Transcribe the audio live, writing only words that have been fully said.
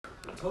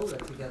Torah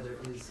together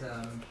is,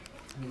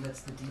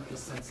 that's the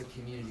deepest sense of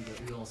community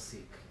that we all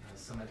seek.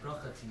 So my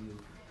bracha to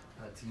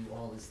you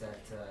all is that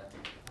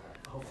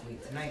hopefully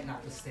tonight,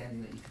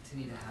 notwithstanding that you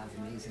continue to have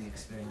amazing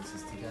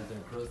experiences together,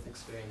 growth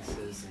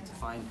experiences, and to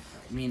find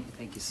meaning.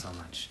 Thank you so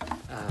much.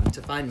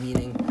 To find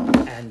meaning,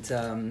 and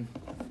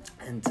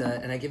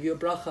I give you a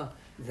bracha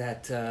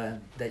that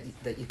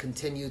you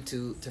continue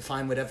to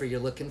find whatever you're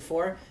looking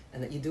for,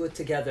 and that you do it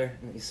together,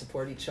 and that you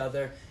support each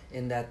other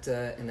in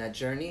that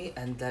journey,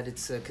 and that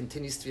it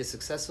continues to be a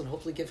success, and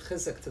hopefully give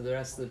chizuk to the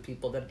rest of the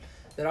people that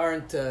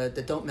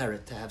don't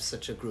merit to have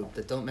such a group,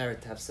 that don't merit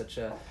to have such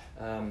a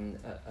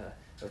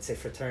I would say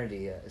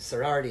fraternity.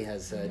 Sorority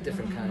has a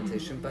different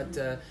connotation, but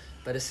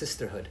a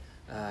sisterhood,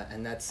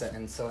 and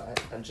so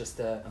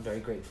I'm very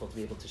grateful to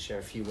be able to share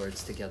a few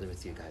words together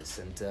with you guys,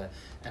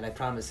 and I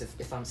promise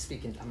if I'm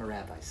speaking, I'm a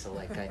rabbi, so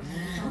like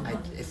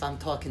if I'm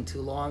talking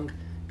too long,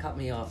 cut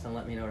me off and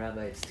let me know,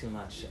 Rabbi, it's too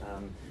much.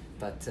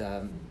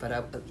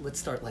 Let's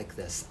start like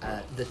this.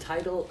 The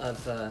title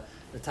of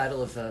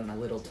my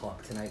little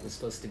talk tonight was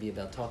supposed to be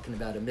about talking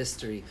about a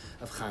mystery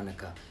of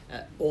Hanukkah.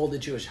 All the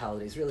Jewish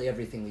holidays, really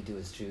everything we do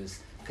as Jews,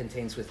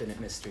 contains within it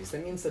mysteries.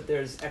 That means that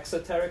there's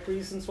exoteric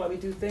reasons why we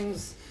do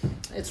things.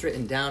 It's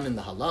written down in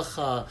the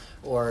halacha,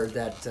 or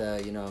that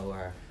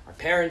our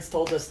parents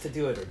told us to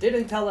do it or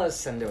didn't tell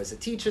us, and there was a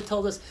teacher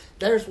told us.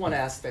 There's one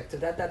aspect of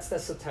that. That's the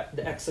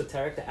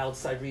exoteric, the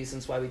outside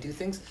reasons why we do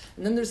things.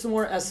 And then there's the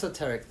more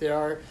esoteric. There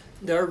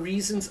are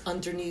reasons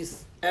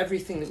underneath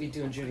everything that we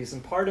do in Judaism.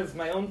 Part of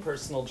my own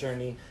personal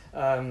journey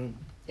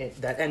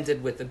that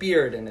ended with a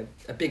beard and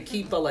a big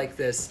kippah like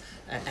this,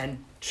 and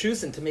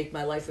choosing to make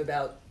my life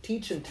about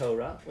teaching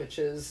Torah, which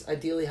is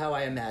ideally how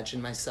I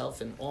imagine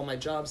myself in all my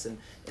jobs and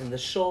in the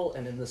shul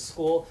and in the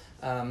school,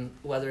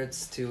 whether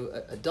it's to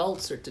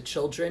adults or to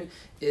children,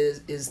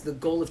 is the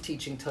goal of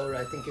teaching Torah,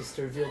 I think, is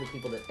to reveal to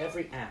people that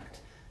every act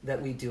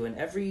that we do and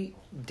every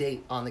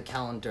date on the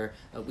calendar,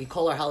 we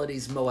call our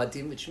holidays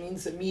moadim, which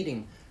means a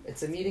meeting.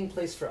 It's a meeting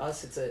place for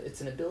us.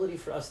 It's an ability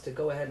for us to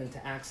go ahead and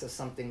to access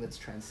something that's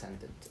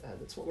transcendent.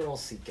 That's what we're all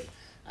seeking.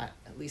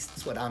 At least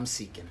it's what I'm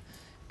seeking.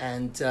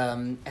 And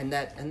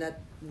that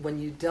when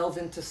you delve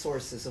into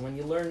sources and when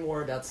you learn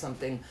more about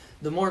something,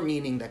 the more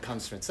meaning that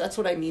comes from it. So that's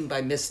what I mean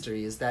by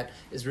mystery, is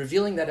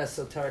revealing that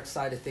esoteric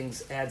side of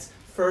things adds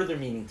further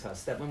meaning to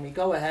us. That when we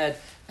go ahead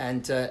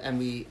and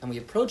we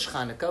approach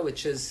Hanukkah,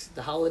 which is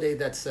the holiday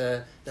that's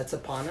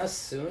upon us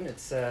soon.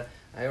 It's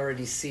I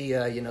already see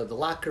the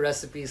latke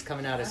recipes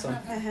coming out. I saw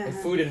in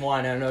Food and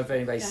Wine. I don't know if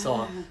anybody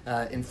saw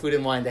in Food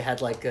and Wine they had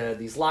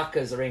these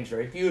latkes arranged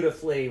very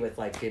beautifully with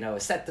a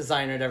set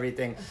designer and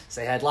everything. So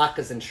they had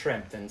latkes and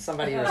shrimp, and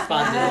somebody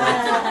responded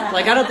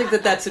I don't think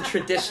that's a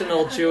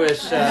traditional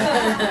Jewish.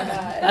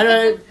 I don't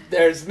know.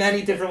 There's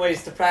many different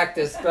ways to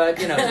practice, but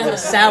a little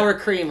sour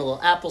cream, a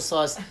little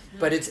applesauce.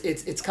 But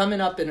it's coming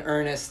up in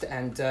earnest,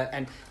 and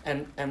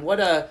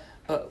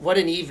what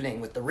an evening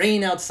with the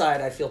rain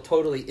outside. I feel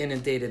totally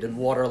inundated and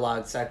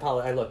waterlogged. So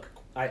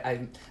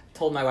I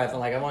told my wife,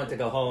 I wanted to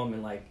go home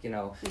and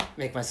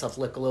make myself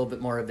look a little bit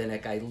more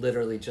rabbinic. I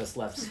literally just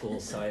left school,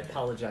 so I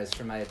apologize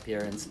for my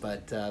appearance,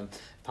 but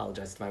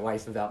apologize to my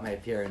wife about my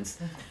appearance.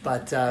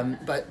 But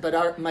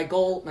my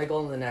goal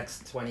in the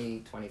next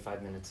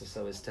 20-25 minutes or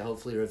so is to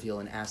hopefully reveal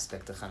an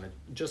aspect of Hanukkah,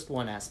 just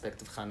one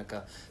aspect of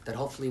Hanukkah, that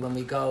hopefully when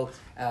we go,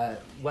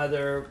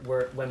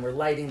 when we're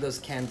lighting those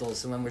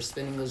candles and when we're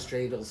spinning those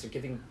dreidels or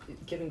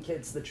giving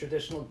kids the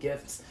traditional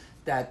gifts,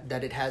 that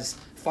it has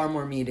far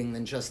more meaning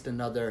than just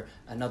another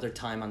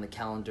time on the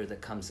calendar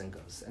that comes and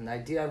goes. And the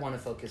idea I want to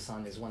focus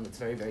on is one that's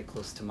very, very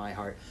close to my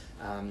heart.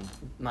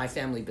 My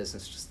family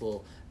business, just a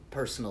little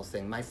personal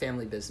thing. My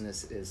family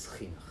business is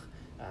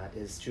chinuch,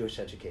 is Jewish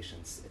education.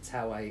 It's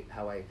how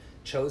I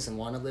chose and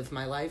want to live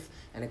my life,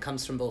 and it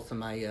comes from both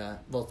my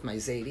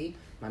Zaidi,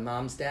 my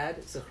mom's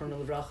dad,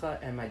 Zechronu Livracha,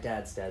 and my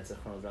dad's dad,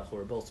 Zechronu Livracha, who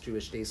were both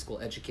Jewish day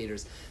school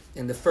educators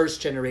in the first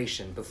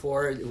generation.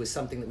 Before, it was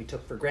something that we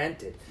took for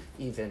granted,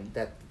 even,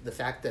 that the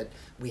fact that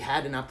we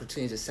had an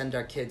opportunity to send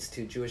our kids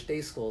to Jewish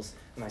day schools,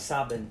 my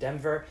Saba in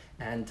Denver,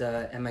 and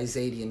my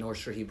Zaidi in North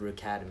Shore Hebrew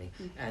Academy.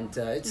 And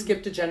it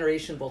skipped a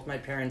generation. Both my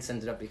parents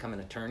ended up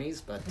becoming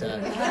attorneys, but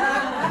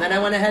and then I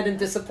went ahead and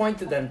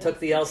disappointed them, took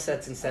the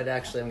LSATs and said,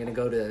 actually, I'm going to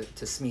go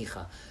to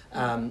Smicha.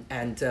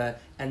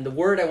 And the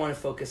word I want to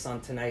focus on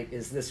tonight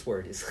is this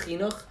word, is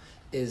chinuch,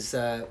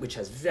 which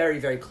has very,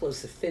 very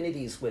close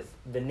affinities with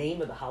the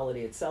name of the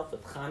holiday itself,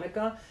 with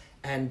Hanukkah.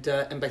 And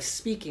by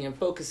speaking and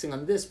focusing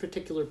on this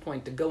particular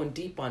point, to go in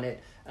deep on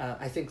it,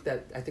 I think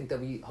that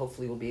we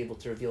hopefully will be able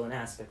to reveal an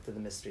aspect of the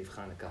mystery of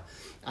Hanukkah.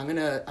 I'm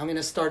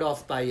gonna start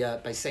off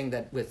by saying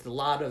that with a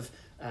lot of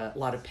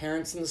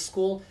parents in the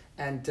school,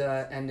 and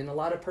in a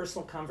lot of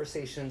personal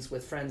conversations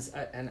with friends,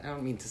 and I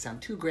don't mean to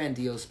sound too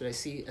grandiose, but I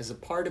see as a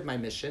part of my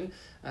mission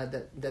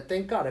that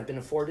thank God I've been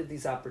afforded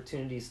these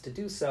opportunities to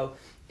do so,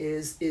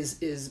 is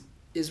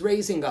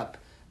raising up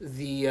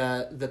the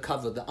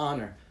kavod, the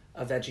honor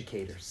of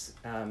educators,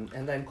 and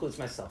that includes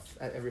myself.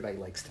 Everybody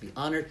likes to be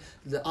honored.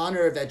 The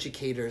honor of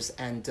educators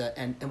and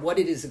what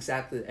it is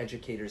exactly that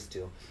educators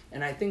do.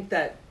 And I think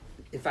that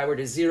if I were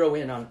to zero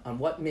in on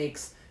what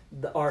makes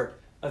the art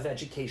of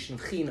education,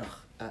 chinuch,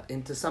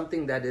 into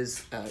something that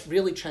is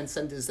really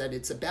transcendent, is that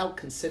it's about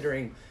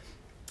considering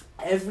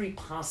every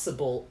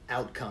possible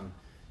outcome.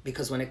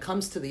 Because when it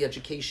comes to the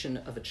education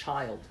of a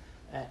child,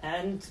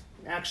 and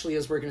actually,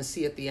 as we're going to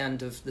see at the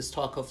end of this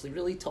talk, hopefully,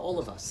 really to all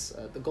of us,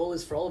 the goal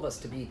is for all of us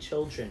to be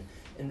children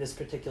in this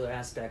particular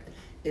aspect,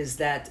 is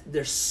that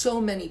there's so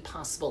many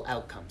possible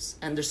outcomes,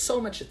 and there's so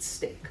much at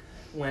stake.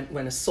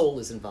 When a soul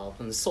is involved,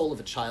 when the soul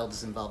of a child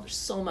is involved, there's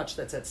so much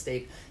that's at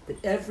stake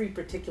that every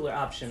particular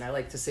option, I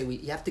like to say,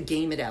 you have to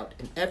game it out,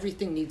 and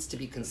everything needs to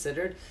be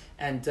considered.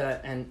 And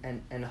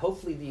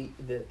hopefully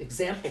the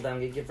example that I'm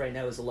going to give right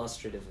now is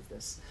illustrative of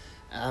this.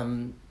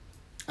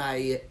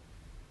 I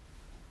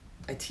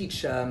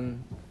teach,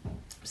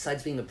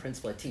 besides being a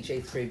principal, I teach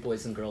 8th grade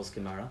boys and girls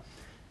Gemara,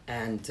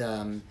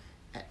 and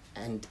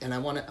I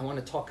want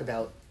to talk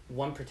about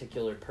one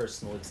particular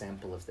personal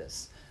example of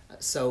this.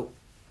 So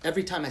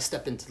every time I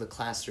step into the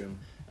classroom,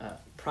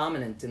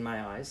 prominent in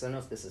my eyes, I don't know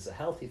if this is a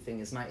healthy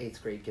thing, is my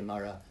 8th grade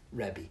Gemara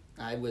Rebbe.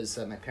 I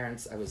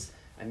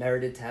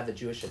merited to have a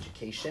Jewish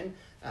education,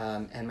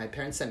 and my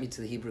parents sent me to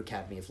the Hebrew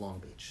Academy of Long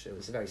Beach. It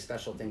was a very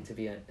special thing to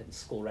be in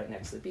school right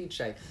next to the beach.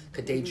 I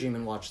could daydream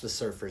and watch the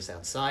surfers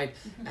outside,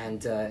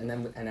 and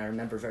I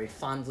remember very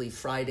fondly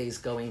Fridays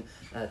going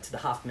to the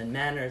Hoffman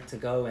Manor to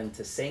go and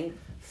to sing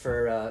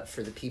for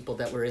the people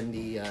that were in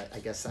the I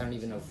guess I don't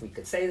even know if we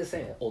could say the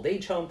same, old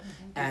age home,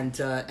 and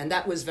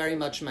that was very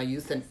much my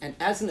youth. And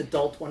as an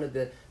adult, one of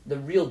the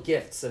real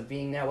gifts of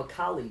being now a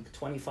colleague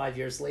 25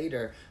 years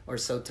later or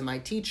so to my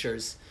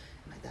teachers.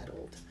 Am I that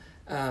old?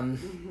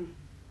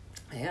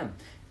 I am.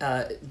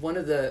 One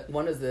of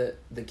the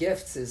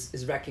gifts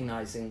is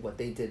recognizing what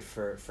they did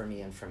for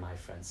me and for my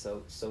friends.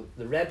 So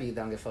the Rebbe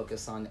that I'm going to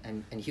focus on,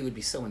 and he would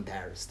be so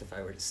embarrassed if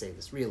I were to say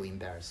this, really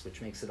embarrassed,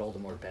 which makes it all the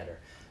more better,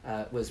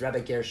 was Rabbi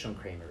Gershon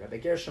Kramer. Rabbi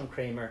Gershon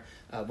Kramer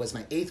was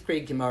my 8th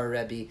grade Gemara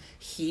Rebbe.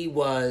 He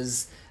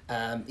is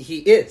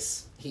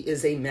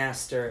a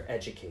master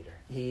educator.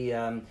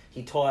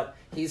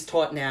 He's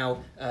taught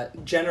now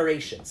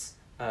generations.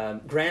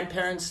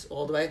 Grandparents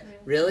all the way?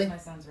 Really? My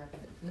son's Rebbe.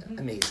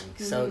 Amazing.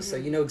 So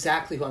you know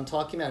exactly who I'm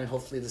talking about, and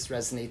hopefully this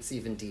resonates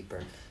even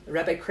deeper.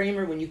 Rabbi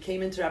Kramer, when you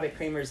came into Rabbi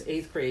Kramer's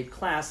 8th grade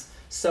class,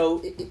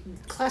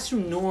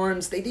 classroom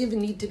norms, they didn't even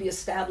need to be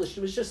established.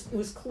 It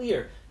was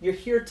clear. You're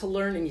here to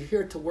learn and you're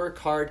here to work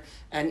hard.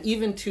 And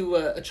even to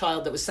a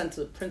child that was sent to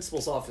the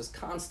principal's office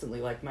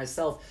constantly, like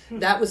myself,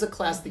 that was a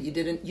class that you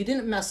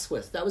didn't mess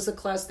with. That was a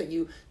class that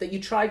you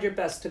tried your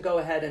best to go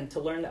ahead and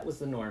to learn. That was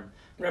the norm.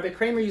 Rabbi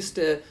Kramer used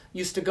to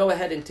go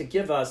ahead and to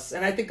give us,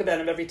 and I think about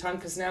him every time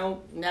because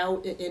now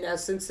in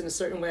essence, in a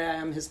certain way, I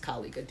am his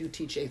colleague. I do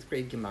teach 8th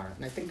grade Gemara,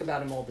 and I think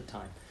about him all the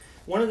time.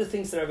 One of the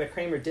things that Rabbi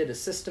Kramer did, a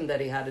system that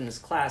he had in his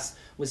class,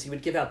 was he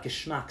would give out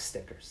geschmack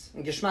stickers.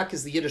 And geschmack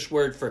is the Yiddish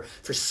word for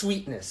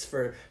sweetness,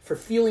 for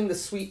feeling the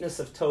sweetness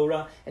of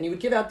Torah. And he would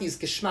give out these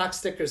geschmack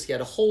stickers. He had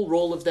a whole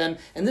roll of them.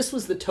 And this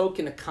was the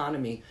token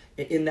economy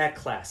in that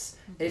class.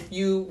 If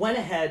you went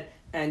ahead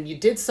and you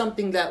did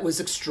something that was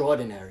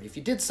extraordinary, if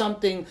you did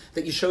something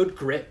that you showed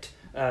grit,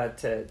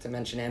 to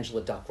mention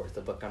Angela Duckworth,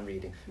 the book I'm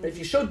reading, but if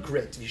you showed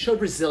grit, if you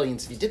showed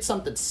resilience, if you did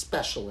something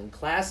special in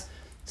class,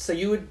 so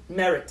you would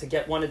merit to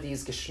get one of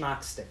these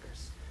geschmack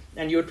stickers.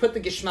 And you would put the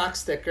geschmack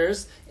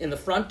stickers in the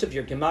front of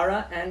your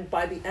Gemara, and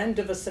by the end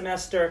of a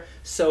semester,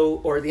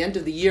 or the end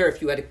of the year, if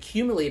you had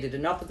accumulated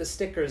enough of the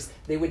stickers,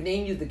 they would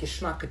name you the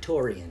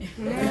Geschmackatorian.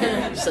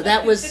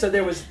 So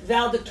there was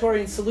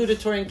valedictorian,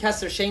 salutatorian,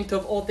 Kesser, Shem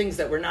Tov, all things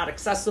that were not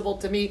accessible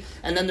to me,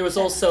 and then there was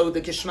also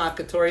the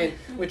Geschmackatorian,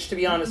 which, to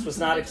be honest, was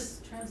not...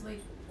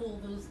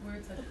 Pull those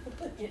words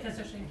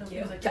Kesser Shem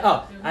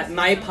Tov.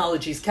 My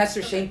apologies.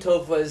 Kesser Shem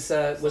Tov was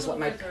what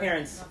my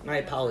parents... My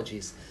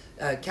apologies.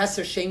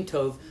 Kesser Shem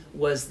Tov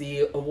was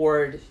the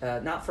award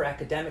not for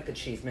academic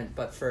achievement,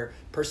 but for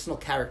personal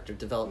character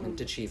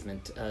development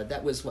achievement.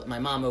 That was what my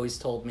mom always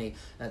told me.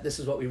 This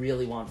is what we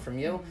really want from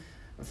you.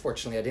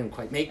 Unfortunately, I didn't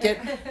quite make it,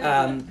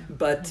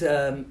 but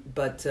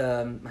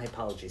my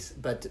apologies.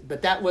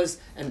 But that was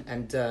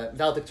and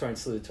valedictorian,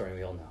 salutatorian,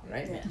 we all know,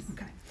 right? Yes.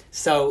 Okay.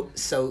 So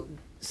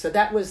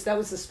that was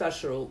the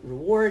special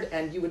reward,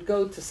 and you would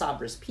go to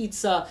Sabra's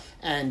Pizza,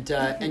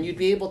 and you'd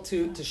be able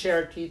to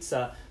share a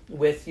pizza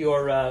with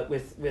your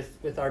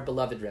with our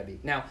beloved Rebbe.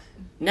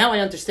 Now I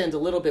understand a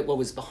little bit what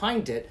was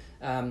behind it.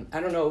 I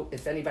don't know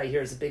if anybody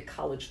here is a big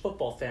college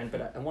football fan,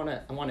 but I want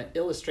to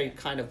illustrate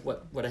kind of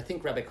what I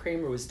think Rabbi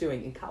Kramer was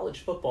doing in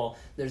college football.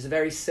 There's a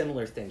very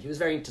similar thing. He was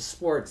very into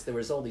sports. There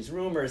was all these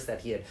rumors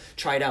that he had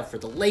tried out for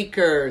the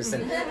Lakers,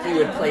 and he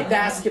would play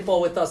basketball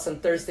with us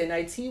on Thursday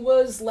nights. He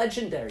was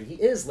legendary. He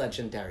is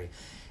legendary.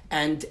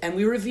 And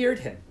we revered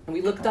him, and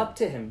we looked up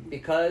to him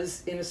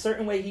because in a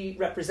certain way he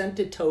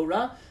represented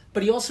Torah,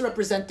 but he also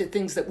represented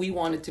things that we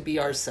wanted to be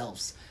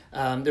ourselves.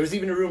 There was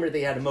even a rumor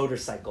they had a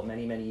motorcycle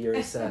many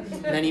years,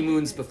 many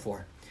moons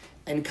before.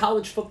 In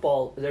college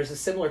football, there's a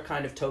similar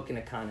kind of token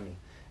economy.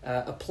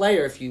 A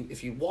player,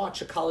 if you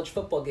watch a college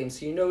football game,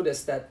 so you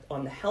notice that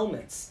on the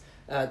helmets,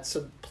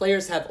 So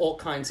players have all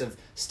kinds of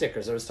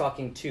stickers. I was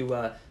talking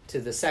to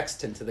the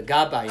sexton, to the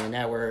gabbai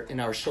in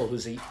our shul,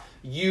 who's a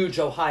huge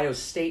Ohio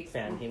State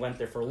fan. He went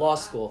there for law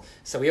school,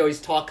 so we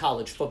always talk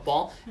college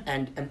football,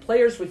 and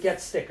players would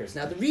get stickers.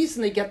 Now, the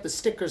reason they get the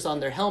stickers on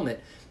their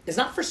helmet is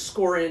not for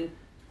scoring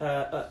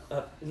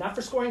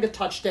a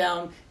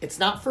touchdown. It's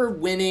not for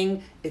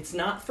winning. It's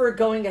not for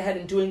going ahead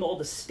and doing all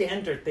the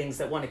standard things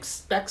that one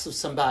expects of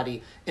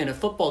somebody in a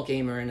football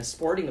game or in a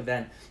sporting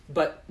event.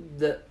 But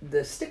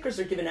the stickers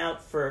are given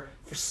out for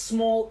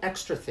small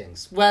extra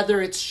things,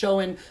 whether it's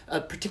showing a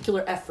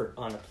particular effort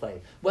on a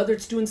play, whether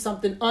it's doing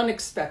something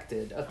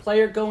unexpected, a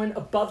player going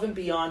above and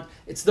beyond.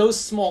 It's those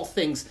small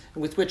things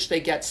with which they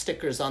get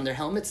stickers on their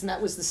helmets, and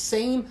that was the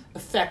same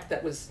effect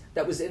that was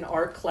in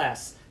our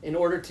class, in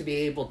order to be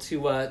able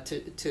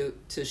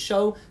to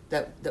show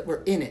that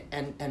we're in it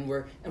and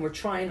we're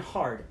trying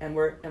hard and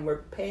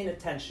we're paying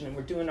attention and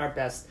we're doing our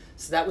best.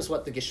 So that was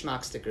what the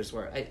Geschmack stickers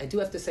were. I do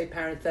have to say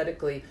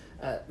parenthetically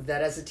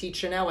that as a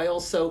teacher now, I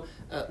also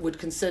would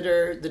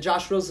consider the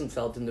Josh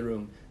Rosenfeld in the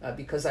room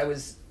because I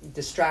was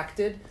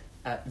distracted,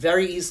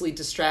 very easily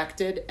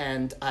distracted,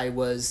 and I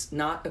was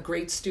not a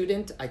great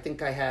student. I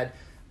think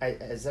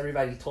as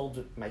everybody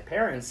told my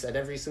parents at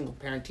every single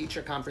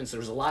parent-teacher conference, there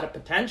was a lot of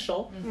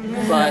potential,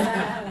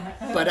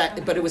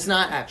 but it was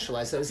not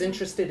actualized. I was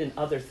interested in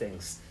other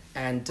things,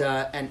 and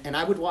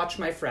I would watch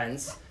my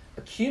friends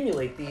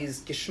accumulate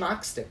these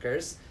Geschmack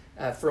stickers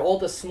for all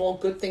the small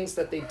good things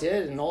that they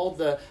did and all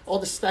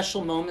the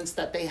special moments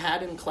that they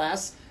had in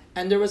class,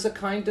 and there was a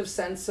kind of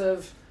sense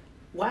of,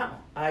 wow,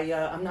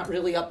 I'm not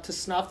really up to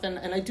snuff,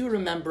 and I do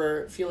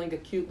remember feeling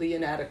acutely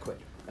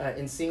inadequate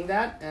in seeing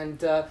that,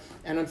 and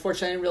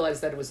unfortunately I didn't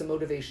realize that it was a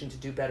motivation to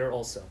do better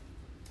also.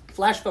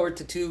 Flash forward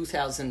to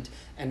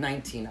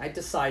 2019, I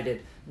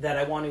decided that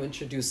I want to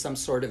introduce some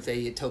sort of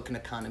a token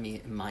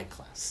economy in my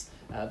class,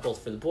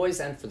 both for the boys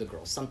and for the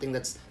girls. Something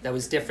that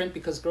was different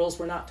because girls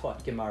were not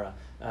taught Gemara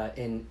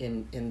in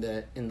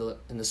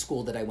the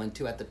school that I went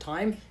to at the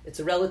time. It's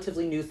a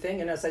relatively new thing,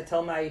 and as I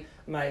tell my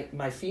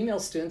female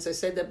students, I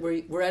say that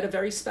we're at a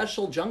very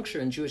special juncture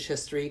in Jewish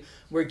history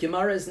where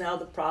Gemara is now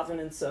the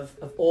provenance of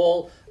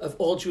all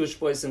Jewish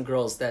boys and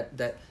girls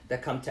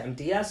that come to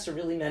MDS or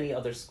really many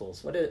other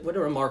schools. What a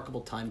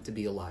remarkable time to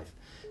be alive.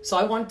 So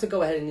I wanted to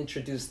go ahead and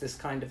introduce this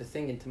kind of a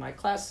thing into my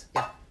class.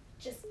 Yeah.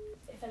 Just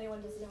if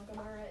anyone doesn't know,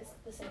 Gemara is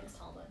the same as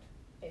Talmud,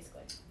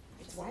 basically.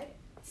 It's what?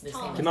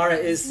 Talmud.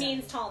 Gemara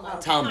means Talmud.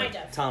 Talmud. Kind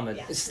of. Talmud.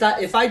 Yeah.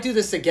 If I do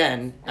this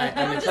again,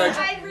 I'm encouraged.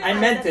 I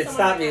meant it.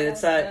 Stop me.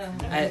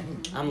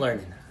 I'm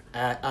learning.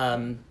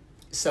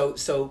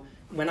 So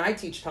when I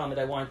teach Talmud,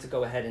 I wanted to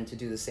go ahead and to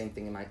do the same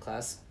thing in my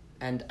class.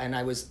 And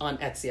I was on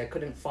Etsy. I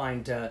couldn't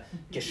find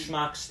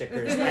Geschmack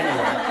stickers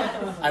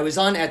anywhere. I was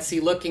on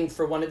Etsy looking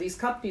for one of these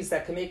companies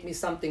that can make me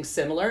something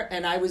similar,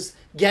 and I was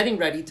getting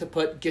ready to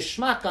put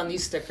Geschmack on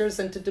these stickers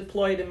and to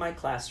deploy it in my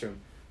classroom.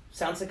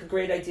 Sounds like a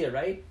great idea,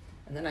 right?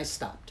 And then I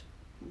stopped.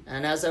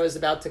 And as I was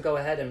about to go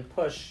ahead and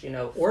push,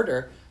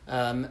 order,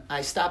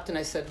 I stopped and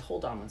I said,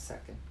 hold on one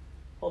second.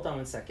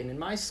 In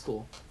my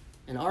school,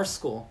 in our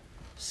school,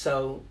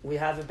 so we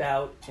have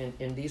about,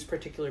 in these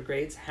particular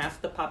grades,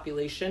 half the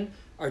population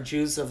are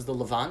Jews of the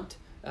Levant,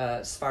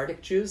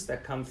 Sephardic Jews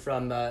that come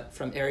from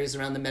areas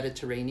around the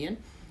Mediterranean.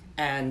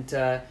 And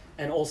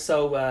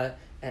also,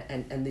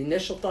 and the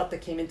initial thought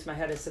that came into my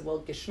head, I said, well,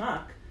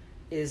 Geschmack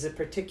is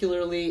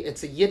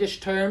it's a Yiddish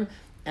term,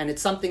 and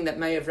it's something that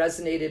may have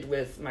resonated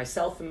with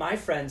myself and my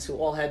friends who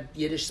all had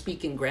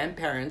Yiddish-speaking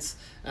grandparents,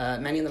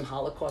 many of them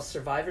Holocaust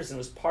survivors, and it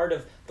was part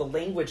of the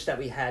language that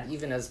we had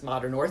even as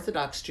modern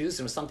Orthodox Jews.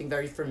 It was something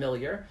very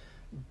familiar.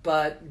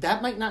 But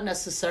that might not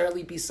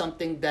necessarily be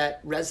something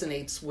that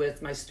resonates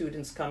with my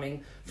students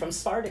coming from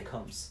Sephardic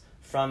homes,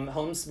 from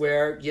homes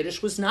where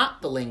Yiddish was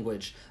not the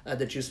language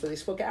that Jews spoke. They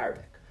spoke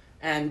Arabic.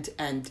 And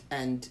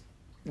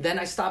then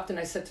I stopped and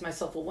I said to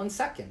myself, well, 1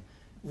 second.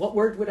 What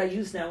word would I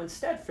use now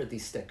instead for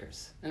these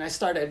stickers? And I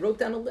wrote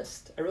down a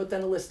list. I wrote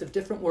down a list of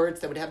different words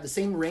that would have the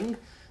same ring,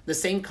 the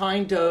same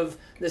kind of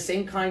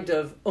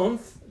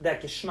oomph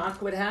that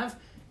Geschmack would have.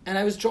 And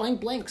I was drawing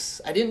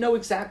blanks. I didn't know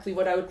exactly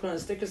what I would put on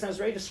the stickers, and I was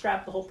ready to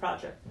scrap the whole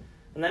project.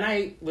 And then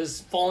I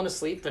was falling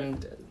asleep,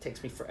 and it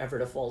takes me forever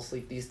to fall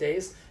asleep these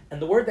days.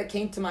 And the word that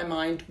came to my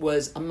mind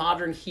was a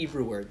modern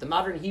Hebrew word. The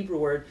modern Hebrew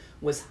word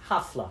was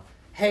hafla,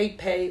 hey,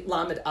 pei,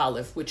 lamed,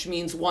 aleph, which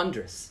means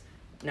wondrous.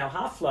 Now,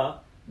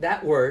 hafla,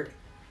 that word,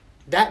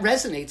 that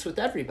resonates with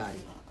everybody.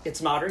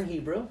 It's modern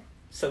Hebrew,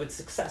 so it's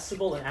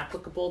accessible and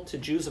applicable to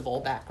Jews of all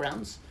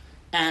backgrounds.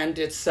 And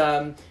it's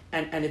and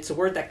it's a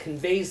word that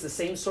conveys the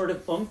same sort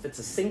of oomph. It's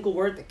a single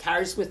word that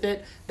carries with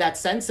it that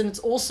sense, and it's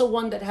also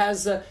one that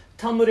has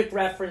Talmudic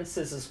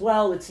references as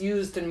well. It's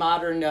used in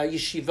modern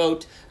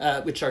yeshivot,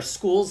 which are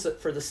schools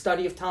for the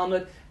study of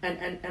Talmud.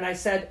 And I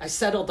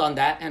settled on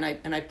that, and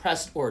I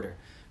pressed order.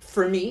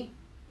 For me,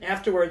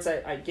 afterwards,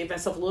 I gave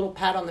myself a little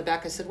pat on the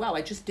back. I said, wow,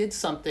 I just did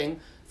something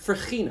for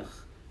chinuch.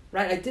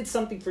 Right, I did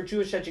something for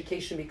Jewish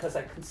education because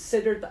I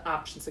considered the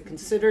options. I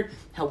considered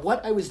how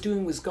what I was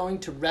doing was going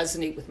to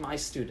resonate with my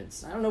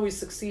students. I don't always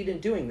succeed in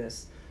doing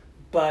this,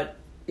 but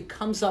it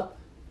comes up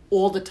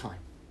all the time.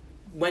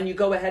 When you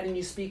go ahead and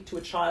you speak to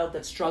a child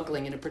that's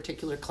struggling in a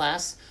particular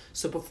class,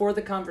 so before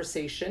the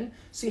conversation,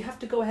 so you have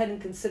to go ahead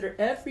and consider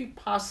every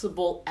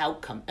possible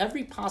outcome,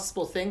 every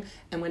possible thing.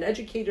 And when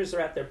educators are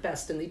at their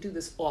best, and they do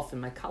this often,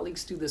 my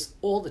colleagues do this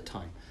all the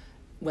time,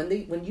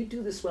 when you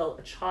do this well,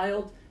 a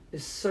child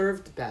is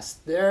served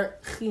best. Their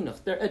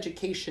chinuch, their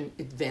education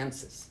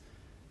advances.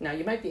 Now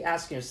you might be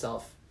asking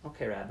yourself,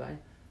 okay, Rabbi,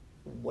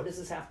 what does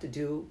this have to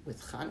do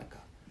with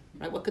Hanukkah?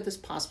 Right? What could this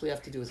possibly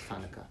have to do with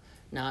Hanukkah?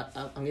 Now,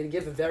 I'm going to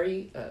give a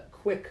very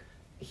quick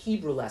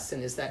Hebrew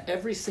lesson, is that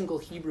every single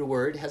Hebrew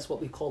word has what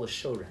we call a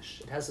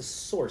shoresh. It has a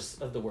source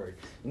of the word.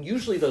 And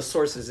usually those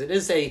sources, it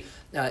is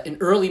an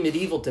early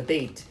medieval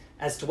debate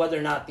as to whether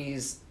or not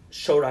these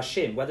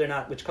shorashim,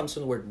 which comes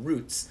from the word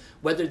roots,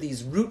 whether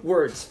these root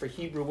words for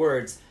Hebrew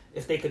words,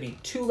 if they could be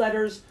 2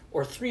 letters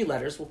or 3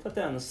 letters. We'll put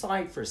that on the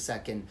side for a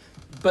second.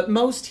 But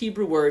most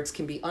Hebrew words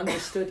can be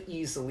understood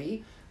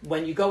easily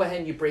when you go ahead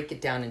and you break it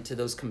down into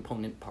those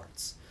component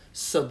parts.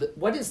 So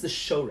what is the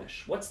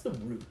shoresh? What's the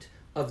root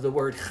of the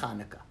word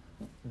Hanukkah?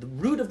 The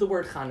root of the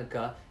word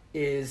Hanukkah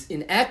is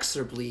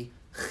inexorably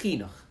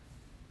chinuch.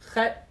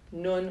 Chet,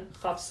 nun,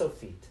 chaf,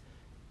 sofit.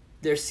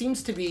 There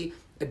seems to be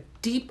a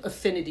deep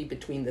affinity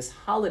between this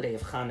holiday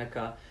of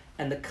Hanukkah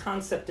and the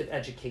concept of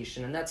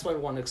education, and that's what I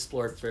want to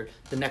explore for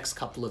the next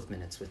couple of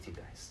minutes with you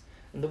guys.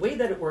 And the way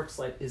that it works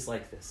is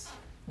like this.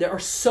 There are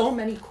so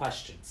many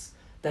questions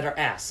that are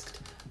asked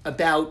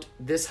about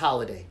this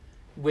holiday,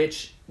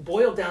 which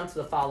boil down to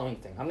the following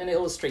thing. I'm going to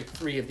illustrate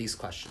 3 of these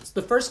questions.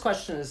 The first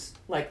question is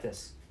like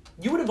this.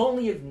 You would have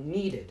only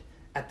needed,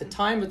 at the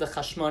time of the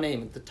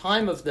Chashmonaim, at the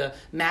time of the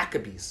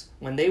Maccabees,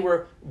 when they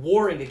were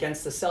warring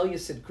against the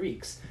Seleucid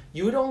Greeks,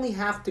 you would only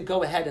have to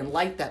go ahead and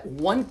light that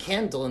one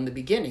candle in the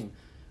beginning.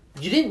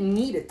 You didn't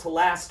need it to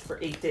last for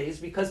 8 days,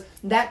 because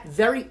that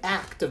very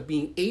act of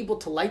being able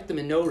to light the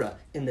menorah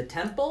in the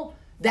temple,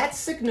 that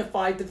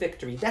signified the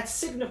victory. That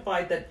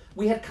signified that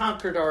we had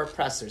conquered our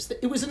oppressors.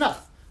 It was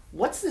enough.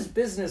 What's this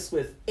business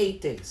with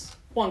 8 days?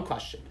 One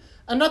question.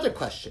 Another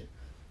question.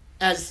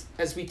 As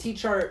we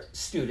teach our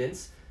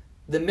students,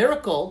 the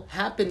miracle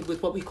happened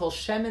with what we call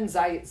shemen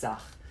zayit zach.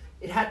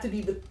 It had to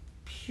be the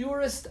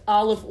purest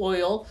olive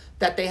oil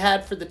that they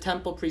had for the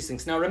temple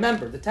precincts. Now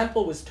remember, the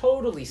temple was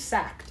totally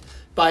sacked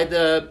by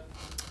the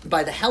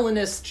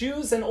Hellenist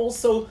Jews and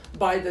also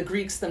by the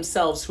Greeks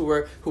themselves, who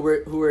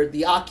were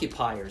the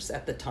occupiers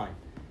at the time.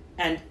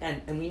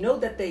 And we know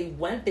that they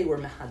were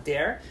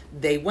mehader,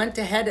 they went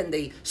ahead and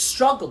they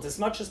struggled as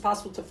much as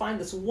possible to find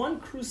this one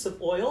cruse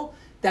of oil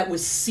that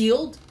was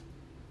sealed,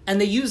 and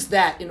they used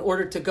that in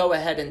order to go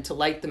ahead and to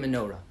light the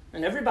menorah.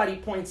 And everybody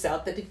points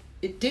out that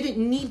it didn't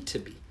need to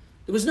be.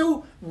 There was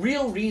no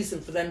real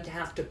reason for them to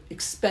have to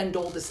expend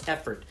all this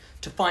effort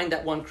to find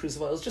that one cruse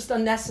of oil. It was just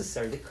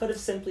unnecessary. They could have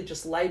simply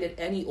just lighted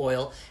any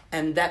oil,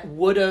 and that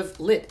would have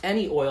lit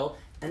any oil,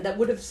 and that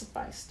would have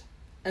sufficed.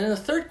 And then the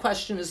third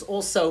question is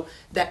also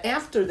that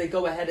after they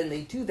go ahead and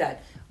they do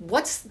that,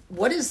 what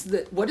is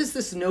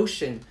this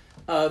notion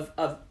of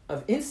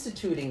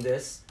instituting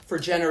this for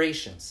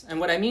generations? And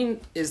what I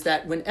mean is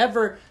that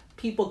whenever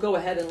people go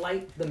ahead and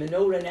light the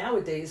menorah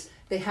nowadays,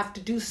 they have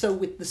to do so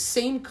with the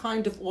same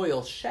kind of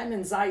oil, shemen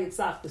zayit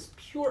zach, this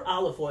pure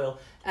olive oil,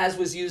 as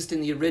was used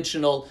in the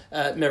original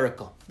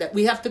miracle. That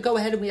we have to go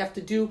ahead and we have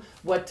to do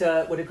what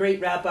a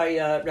great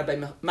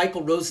Rabbi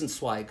Michael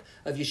Rosenzweig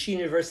of Yeshiva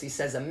University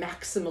says, a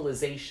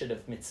maximalization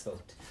of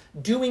mitzvot,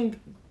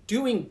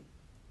 doing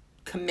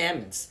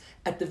commandments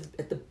at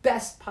the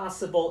best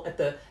possible, at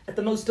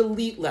the most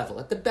elite level,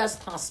 at the best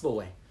possible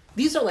way.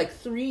 These are like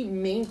 3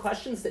 main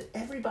questions that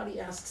everybody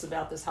asks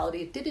about this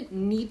holiday. It didn't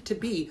need to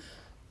be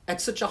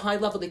at such a high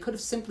level. They could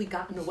have simply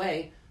gotten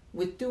away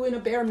with doing a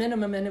bare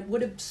minimum, and it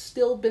would have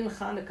still been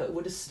Hanukkah. It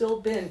would have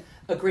still been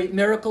a great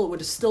miracle. It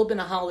would have still been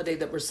a holiday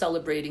that we're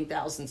celebrating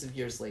thousands of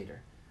years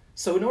later.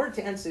 So in order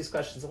to answer these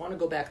questions, I want to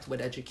go back to what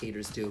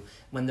educators do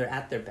when they're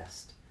at their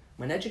best.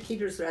 When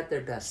educators are at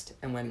their best,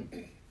 and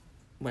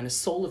when a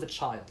soul of a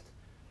child,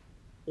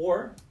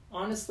 or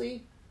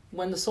honestly,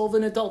 when the soul of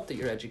an adult that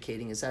you're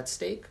educating is at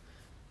stake,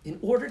 in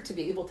order to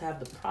be able to have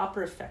the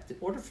proper effect, in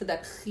order for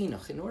that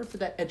chinuch, in order for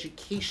that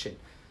education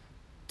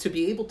to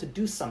be able to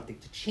do something,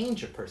 to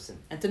change a person,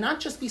 and to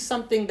not just be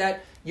something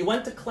that you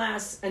went to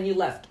class and you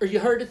left, or you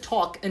heard a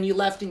talk and you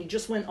left and you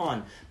just went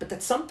on, but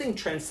that something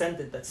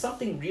transcended, that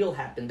something real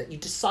happened, that you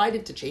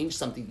decided to change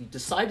something, you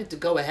decided to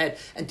go ahead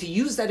and to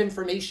use that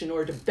information in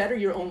order to better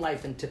your own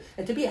life and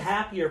to be a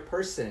happier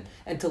person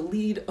and to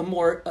lead a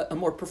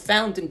more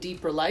profound and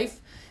deeper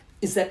life,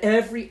 is that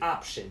every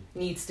option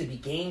needs to be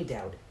gamed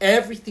out.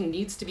 Everything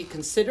needs to be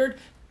considered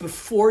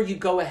before you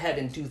go ahead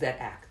and do that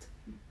act.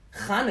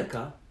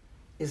 Hanukkah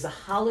is a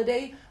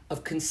holiday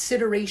of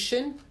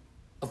consideration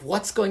of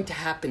what's going to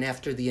happen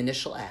after the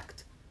initial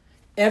act.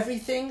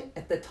 Everything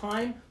at the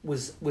time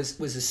was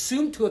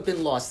assumed to have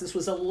been lost. This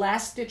was a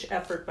last-ditch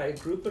effort by a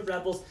group of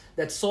rebels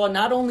that saw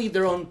not only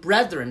their own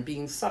brethren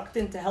being sucked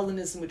into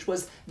Hellenism, which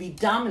was the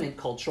dominant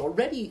culture.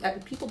 Already,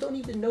 people don't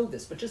even know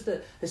this, but just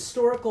a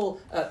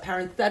historical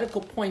parenthetical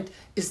point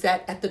is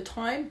that at the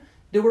time,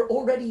 There were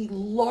already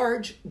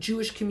large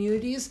Jewish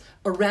communities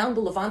around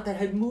the Levant that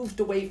had moved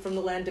away from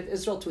the land of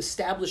Israel to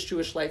establish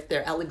Jewish life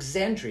there.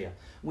 Alexandria,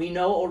 we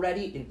know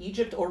already, in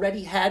Egypt,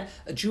 already had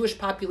a Jewish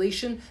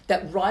population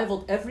that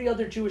rivaled every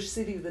other Jewish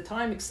city of the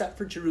time except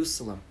for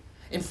Jerusalem.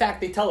 In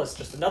fact, they tell us,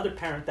 just another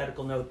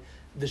parenthetical note,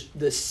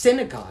 the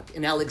synagogue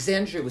in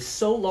Alexandria was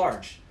so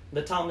large,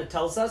 the Talmud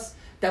tells us,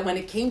 that when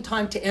it came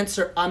time to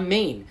answer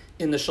Amen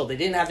in the shul, they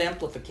didn't have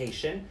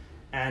amplification,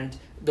 and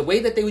the way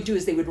that they would do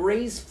is they would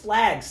raise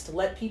flags to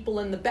let people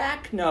in the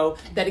back know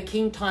that it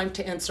came time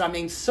to answer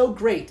Amen. So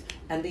great.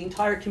 And the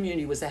entire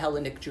community was a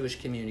Hellenic Jewish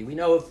community. We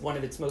know of one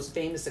of its most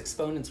famous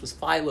exponents was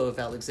Philo of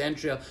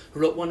Alexandria, who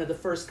wrote one of the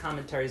first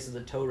commentaries of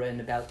the Torah in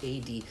about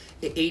 80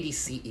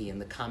 CE in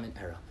the Common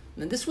Era.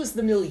 And this was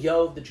the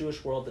milieu of the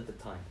Jewish world at the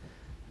time.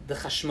 The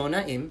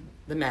Hashmonaim,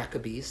 the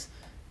Maccabees,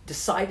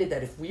 decided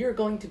that if we are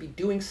going to be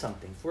doing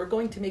something, if we're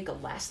going to make a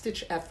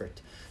last-ditch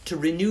effort to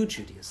renew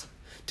Judaism,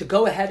 to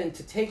go ahead and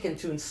to take and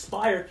to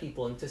inspire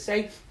people and to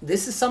say,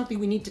 this is something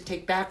we need to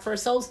take back for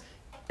ourselves,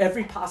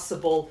 every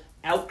possible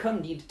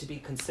outcome needed to be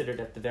considered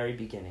at the very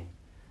beginning.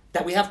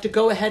 That we have to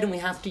go ahead and we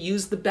have to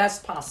use the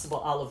best possible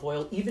olive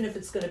oil, even if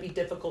it's going to be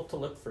difficult to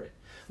look for it.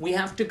 We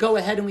have to go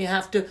ahead and we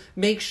have to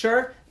make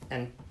sure,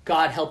 and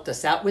God helped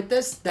us out with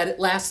this, that it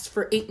lasts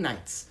for 8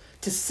 nights,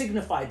 to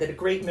signify that a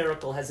great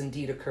miracle has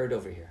indeed occurred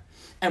over here.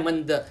 And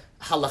when the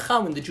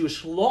halakha, when the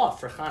Jewish law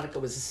for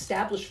Hanukkah was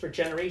established for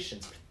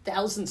generations, for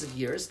thousands of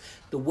years,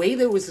 the way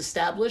that it was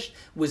established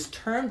was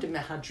termed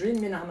mehadrin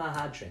min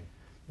ha-mahadrin,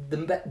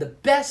 the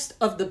best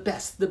of the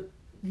best, the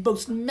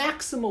most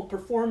maximal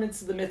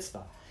performance of the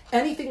mitzvah.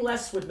 Anything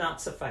less would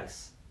not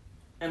suffice.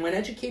 And when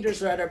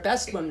educators are at our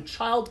best, when a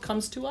child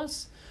comes to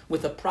us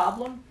with a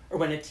problem, or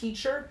when a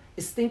teacher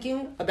is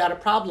thinking about a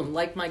problem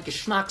like my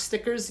Geschmack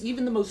stickers,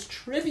 even the most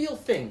trivial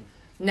thing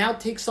now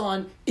takes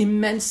on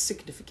immense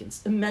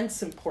significance,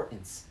 immense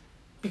importance,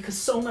 because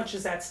so much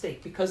is at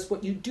stake. Because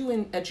what you do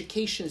in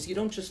education is you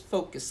don't just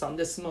focus on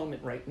this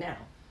moment right now,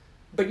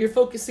 but you're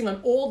focusing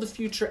on all the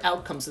future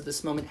outcomes of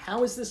this moment.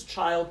 How is this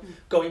child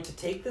going to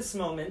take this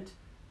moment,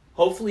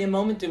 hopefully a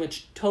moment in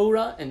which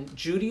Torah and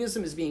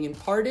Judaism is being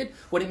imparted,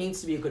 what it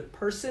means to be a good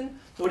person,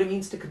 what it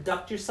means to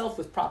conduct yourself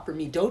with proper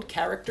midot,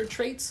 character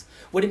traits,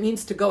 what it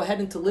means to go ahead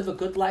and to live a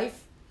good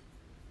life.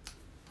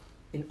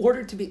 In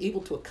order to be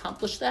able to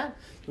accomplish that,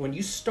 when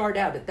you start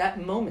out at that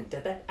moment,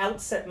 at that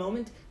outset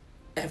moment,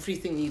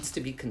 everything needs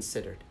to be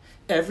considered.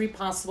 Every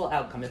possible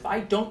outcome. If I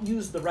don't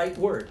use the right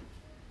word,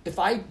 if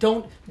I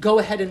don't go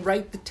ahead and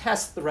write the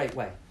test the right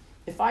way,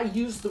 if I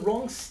use the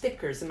wrong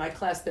stickers in my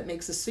class that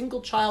makes a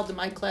single child in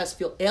my class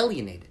feel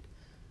alienated,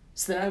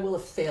 so then I will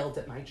have failed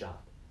at my job.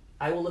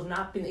 I will have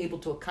not been able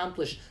to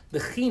accomplish the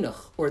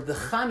chinuch or the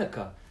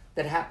Hanukkah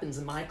that happens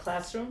in my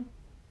classroom.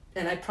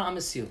 And I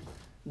promise you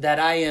that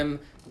I am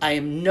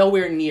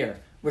nowhere near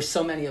where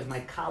so many of my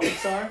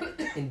colleagues are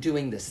in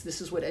doing this.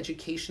 This is what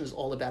education is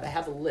all about. I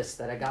have a list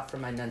that I got from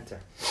my mentor,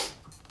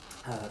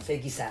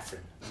 Fegi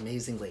Safran,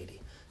 amazing lady.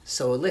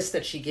 So a list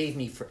that she gave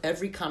me for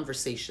every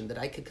conversation that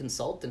I could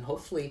consult, and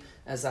hopefully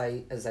as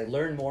I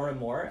learn more and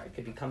more, I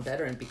could become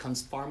better and it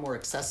becomes far more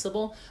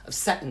accessible, of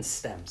sentence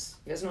stems.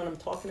 You guys know what I'm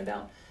talking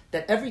about?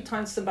 That every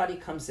time somebody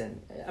comes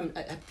in,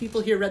 have people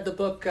here read the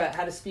book,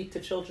 How to Speak to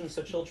Children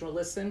So Children Will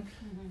Listen?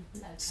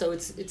 Mm-hmm. So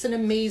it's an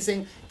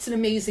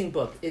amazing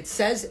book.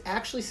 It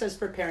actually says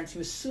for parents,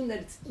 you assume that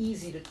it's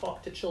easy to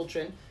talk to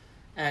children.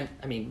 And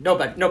I mean, no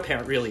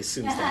parent really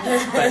assumes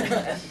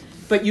that.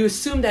 but you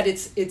assume that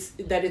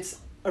it's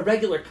a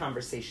regular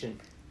conversation.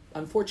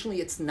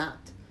 Unfortunately, it's not.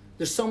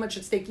 There's so much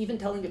at stake, even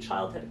telling a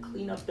child how to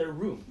clean up their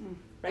room,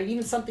 right?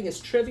 Even something as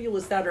trivial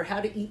as that, or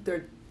how to eat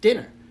their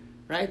dinner,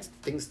 right?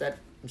 Things that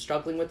I'm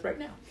struggling with right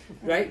now,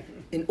 right?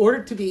 In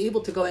order to be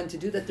able to go and to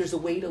do that, there's a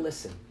way to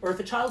listen. Or if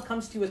a child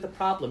comes to you with a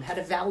problem, how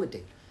to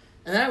validate.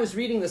 And then I was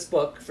reading this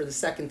book for the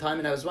second time,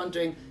 and I was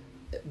wondering,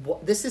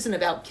 this isn't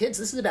about kids,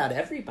 this is about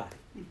everybody.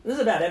 This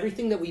is about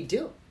everything that we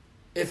do.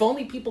 If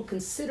only people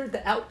considered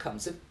the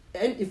outcomes,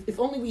 if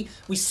only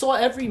we saw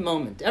every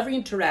moment, every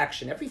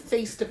interaction, every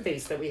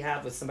face-to-face that we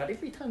have with somebody,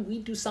 every time we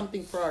do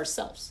something for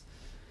ourselves,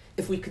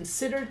 if we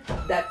considered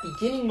that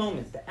beginning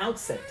moment, the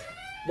outset,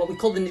 what we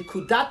call the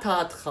nikudat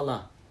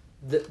ha'atchala,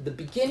 the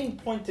beginning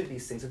point of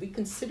these things, if we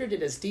considered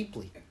it as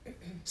deeply,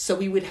 so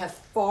we would have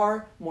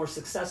far more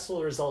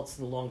successful results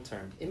in the long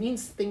term. It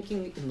means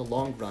thinking in the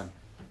long run.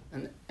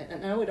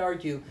 And I would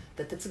argue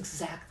that that's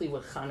exactly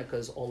what Hanukkah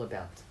is all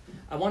about.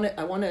 I want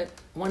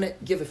to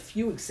give a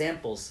few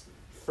examples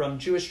from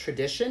Jewish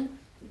tradition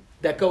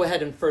that go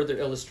ahead and further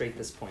illustrate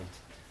this point.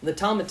 And the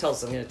Talmud tells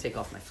us, I'm going to take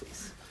off my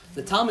fleece.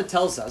 The Talmud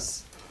tells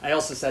us, I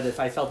also said if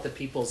I felt that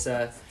people's,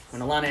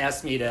 when Alana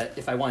asked me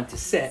if I wanted to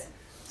sit,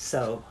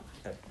 so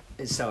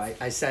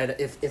I said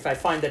if I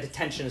find that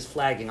attention is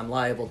flagging, I'm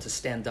liable to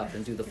stand up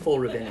and do the full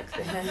rabbinic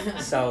thing.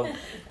 So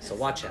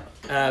watch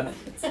out.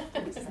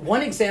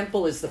 One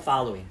example is the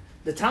following.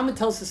 The Talmud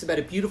tells us about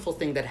a beautiful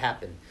thing that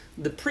happened.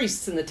 The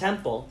priests in the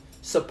temple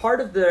So part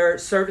of their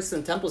service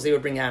in the temples, they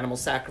would bring animal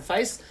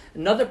sacrifice.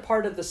 Another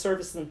part of the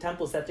service in the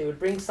temple is that they would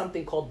bring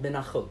something called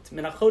minachot.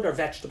 Minachot are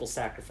vegetable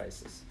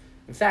sacrifices.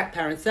 In fact,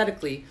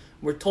 parenthetically,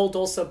 we're told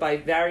also by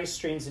various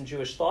streams in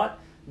Jewish thought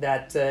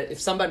that if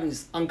somebody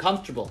is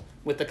uncomfortable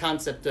with the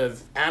concept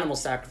of animal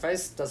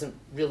sacrifice, it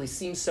doesn't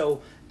seem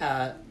so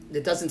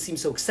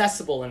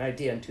accessible an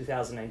idea in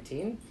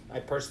 2019. I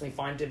personally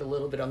find it a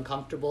little bit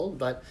uncomfortable,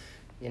 but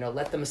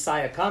let the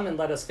Messiah come and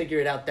let us figure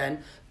it out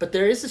then. But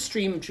there is a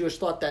stream of Jewish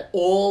thought that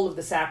all of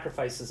the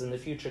sacrifices in the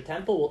future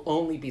temple will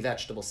only be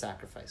vegetable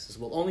sacrifices,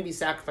 will only be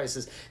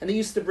sacrifices. And they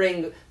used to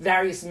bring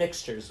various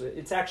mixtures.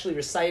 It's actually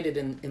recited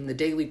in the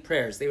daily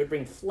prayers. They would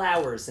bring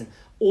flowers and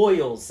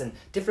oils and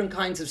different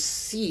kinds of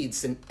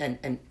seeds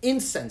and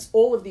incense.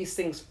 All of these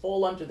things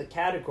fall under the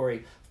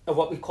category of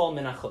what we call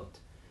menachot.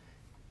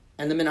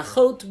 And the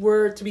menachot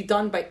were to be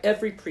done by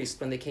every priest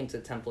when they came to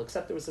the temple,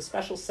 except there was a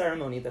special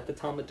ceremony that the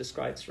Talmud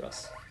describes for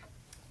us.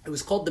 It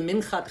was called the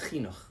Minchat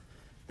Chinuch.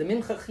 The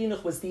Minchat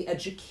Chinuch was the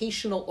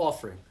educational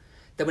offering.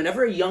 That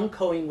whenever a young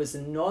Kohen was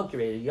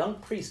inaugurated, a young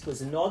priest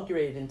was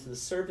inaugurated into the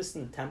service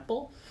in the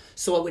temple,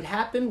 so what would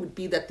happen would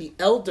be that the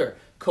elder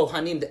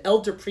Kohanim, the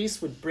elder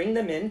priests, would bring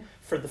them in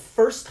for the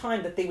first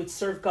time that they would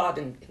serve God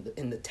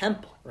in the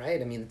temple, right?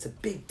 I mean, it's a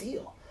big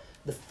deal.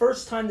 The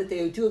first time that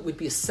they would do it would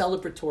be a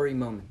celebratory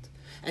moment.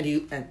 And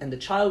the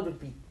child would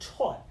be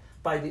taught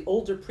by the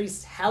older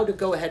priests how to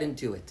go ahead and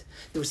do it.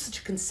 There was such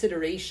a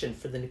consideration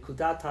for the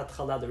Nikudat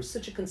HaTchala, there was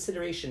such a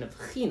consideration of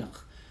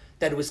chinuch,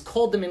 that it was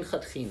called the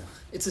Minchat Chinuch.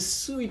 It's a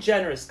sui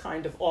generis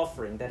kind of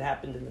offering that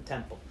happened in the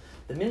temple.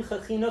 The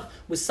Minchat Chinuch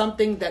was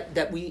something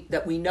that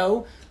we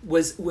know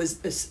was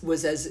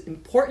as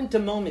important a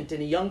moment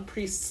in a young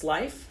priest's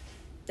life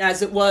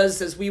as it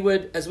was as we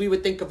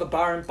would think of a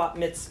bar and bat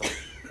mitzvah.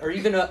 Or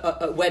even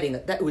a wedding.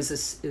 It was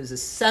a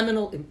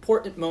seminal,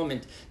 important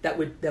moment that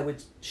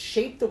would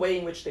shape the way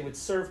in which they would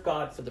serve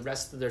God for the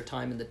rest of their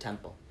time in the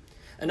temple.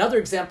 Another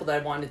example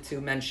that I wanted to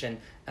mention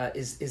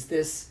is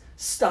this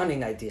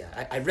stunning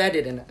idea. I read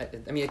it, and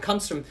it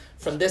comes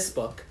from this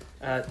book.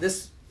 I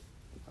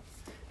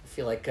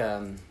feel like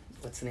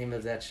what's the name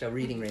of that show?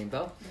 Reading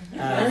Rainbow.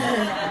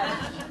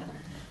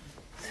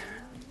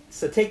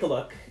 So take a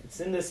look. It's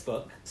in this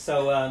book.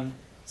 So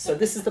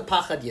this is the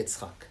Pachad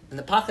Yitzchak. And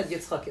the Pachad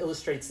Yitzchak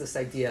illustrates this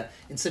idea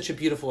in such a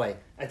beautiful way.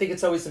 I think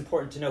it's always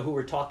important to know who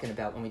we're talking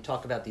about when we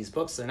talk about these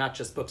books. They're not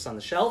just books on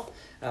the shelf,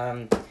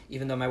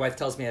 even though my wife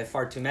tells me I have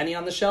far too many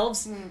on the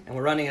shelves, and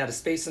we're running out of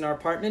space in our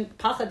apartment.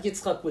 Pachad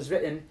Yitzchak was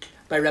written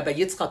by Rabbi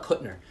Yitzchak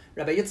Hutner.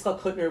 Rabbi Yitzchak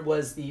Hutner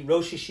was the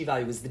Rosh Yeshiva,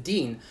 he was the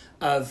dean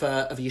of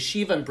a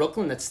yeshiva in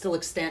Brooklyn that's still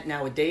extant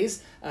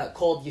nowadays,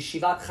 called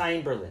Yeshivat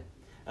Chaim Berlin.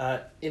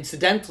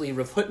 Incidentally,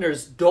 Rav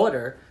Hutner's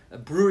daughter,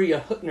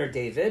 Bruria Hutner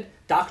David,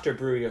 Dr.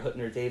 Bruria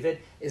Hutner David,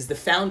 is the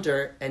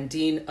founder and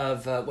dean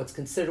of what's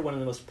considered one of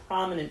the most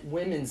prominent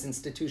women's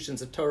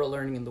institutions of Torah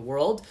learning in the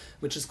world,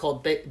 which is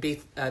called Beit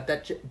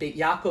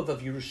Yaakov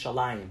of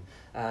Yerushalayim.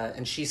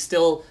 And she's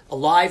still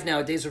alive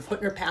nowadays. Rav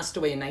Hutner passed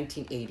away in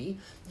 1980.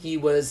 He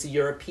was a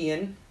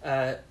European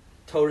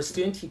Torah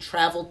student. He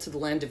traveled to the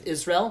land of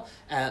Israel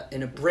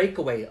in a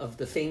breakaway of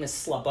the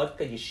famous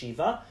Slobodka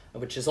Yeshiva,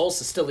 which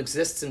also still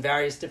exists in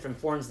various different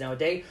forms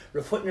nowadays.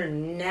 Rav Hutner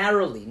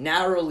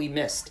narrowly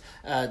missed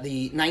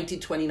the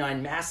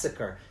 1929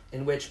 massacre,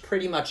 in which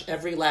pretty much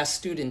every last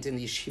student in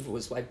the yeshiva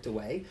was wiped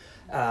away.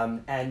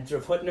 And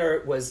Rav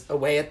Hutner was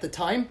away at the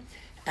time.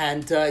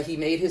 And he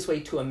made his way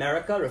to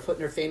America. Rav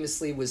Hutner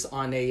famously was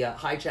on a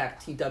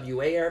hijacked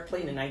TWA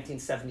airplane in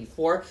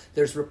 1974.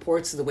 There's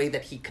reports of the way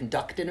that he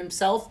conducted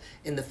himself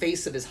in the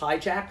face of his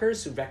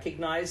hijackers, who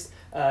recognized,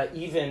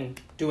 even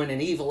doing an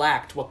evil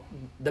act,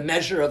 the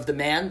measure of the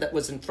man that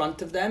was in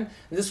front of them.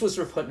 And this was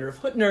Rav Hutner.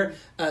 Rav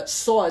Hutner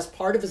saw as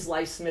part of his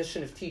life's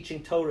mission of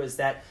teaching Torah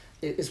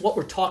is what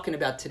we're talking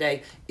about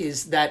today,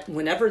 is that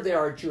whenever there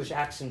are Jewish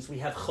actions, we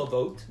have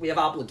chavot, we have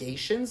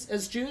obligations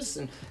as Jews,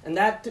 and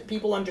that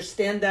people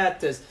understand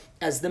that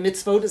as the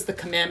mitzvot, as the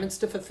commandments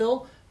to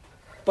fulfill.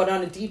 But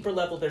on a deeper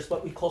level, there's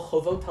what we call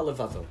chavot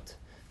halavavot,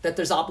 that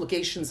there's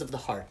obligations of the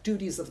heart,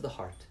 duties of the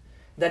heart.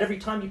 That every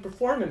time you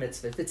perform a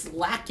mitzvah, if it's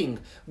lacking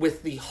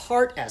with the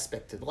heart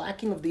aspect,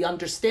 lacking of the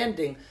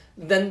understanding,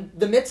 then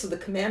the mitzvah, the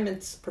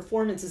commandment's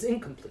performance is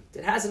incomplete.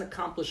 It hasn't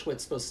accomplished what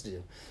it's supposed to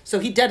do. So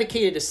he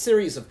dedicated a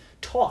series of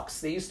talks.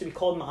 They used to be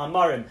called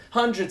ma'amarim.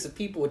 Hundreds of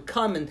people would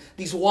come, and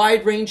these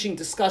wide-ranging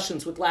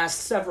discussions would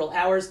last several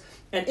hours.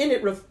 And in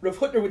it, Rav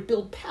Hutner would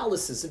build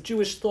palaces of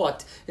Jewish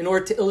thought in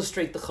order to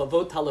illustrate the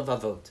chavot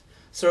halavavot.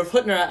 So Rav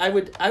Hutner,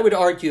 I would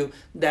argue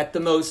that the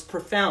most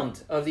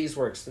profound of these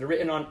works that are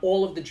written on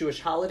all of the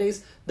Jewish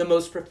holidays, the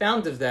most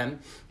profound of them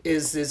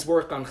is his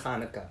work on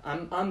Hanukkah.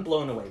 I'm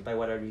blown away by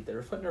what I read there.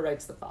 Rav Hutner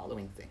writes the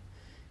following thing.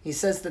 He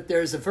says that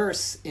there's a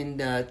verse in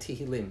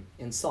Tehillim,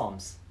 in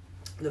Psalms.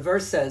 The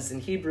verse says in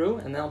Hebrew,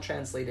 and then I'll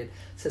translate it,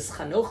 says,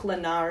 Chanoch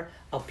lanar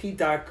al pi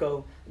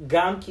darko,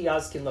 gam ki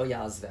yazkin lo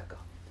ya'azveka.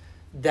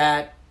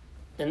 That,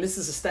 and this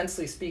is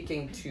ostensibly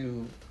speaking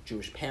to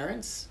Jewish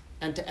parents,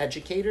 and to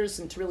educators,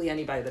 and to really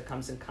anybody that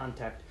comes in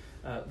contact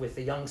with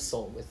a young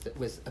soul,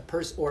 with a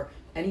person, or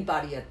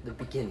anybody at the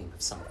beginning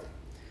of something.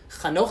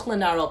 Chanoch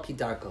lenar al pi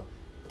darko.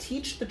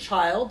 Teach the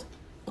child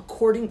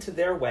according to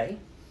their way.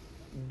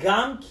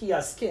 Gam ki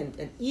yaskin,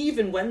 and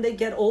even when they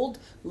get old,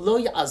 lo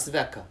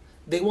ya'azveka,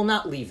 they will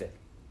not leave it.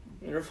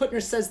 And Rav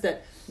Hutner says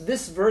that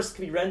this verse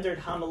can be rendered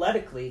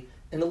homiletically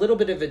in a little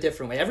bit of a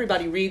different way.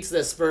 Everybody reads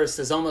this verse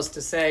as almost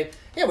to say,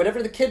 yeah,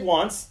 whatever the kid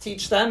wants,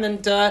 teach them,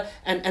 and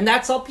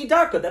that's al pi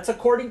darko. That's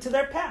according to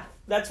their path.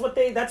 That's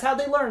how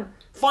they learn.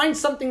 Find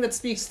something that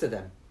speaks to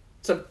them.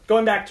 So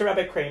going back to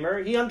Rabbi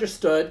Kramer, he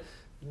understood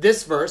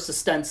this verse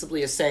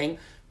ostensibly as saying,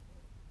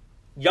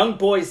 young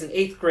boys in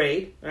 8th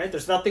grade, right?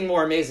 There's nothing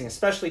more amazing,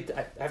 especially,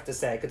 I have to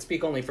say, I could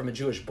speak only from a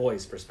Jewish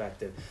boy's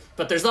perspective,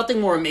 but there's nothing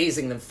more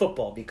amazing than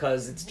football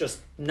because it's just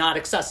not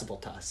accessible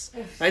to us,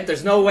 right?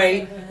 There's no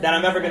way that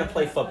I'm ever going to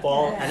play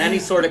football at any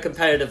sort of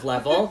competitive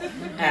level.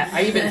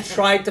 I even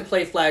tried to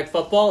play flag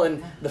football,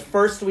 and the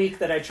first week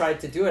that I tried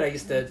to do it, I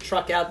used to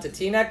truck out to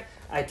Teaneck.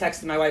 I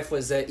texted, my wife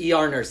was an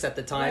ER nurse at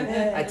the time.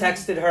 I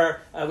texted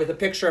her with a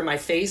picture of my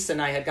face,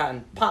 and I had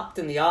gotten popped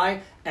in the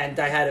eye, and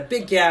I had a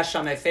big gash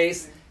on my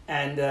face.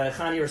 And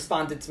Chani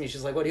responded to me.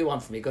 She's like, "What do you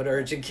want from me? Go to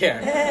urgent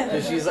care."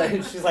 And she was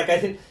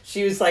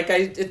like,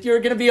 "You're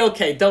going to be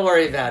okay. Don't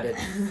worry about it."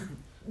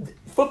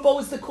 Football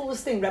was the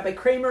coolest thing. Rabbi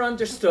Kramer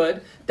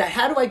understood that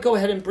how do I go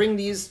ahead and bring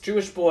these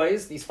Jewish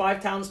boys, these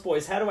 5 towns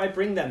boys, how do I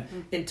bring them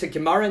into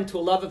Gemara, into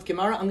a love of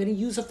Gemara? I'm going to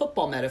use a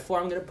football metaphor.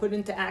 I'm going to put it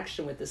into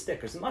action with the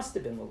stickers. It must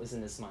have been what was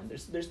in his mind.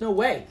 There's no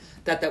way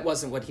that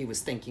wasn't what he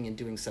was thinking in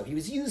doing so. He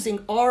was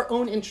using our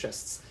own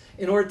interests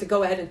in order to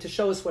go ahead and to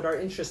show us what our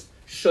interests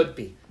should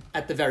be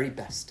at the very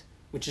best,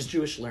 which is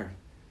Jewish learning.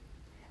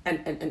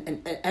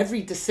 And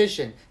every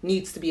decision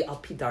needs to be al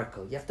pi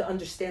darko. You have to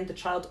understand the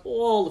child.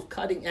 All of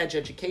cutting-edge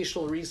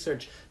educational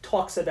research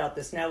talks about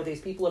this nowadays.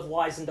 People have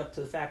wisened up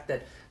to the fact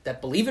that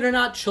believe it or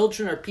not,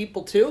 children are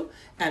people too,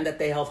 and that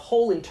they have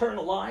whole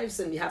internal lives,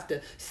 and you have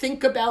to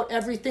think about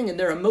everything, and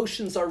their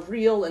emotions are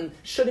real and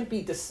shouldn't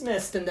be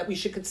dismissed, and that we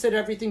should consider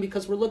everything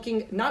because we're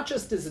looking not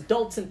just as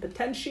adults in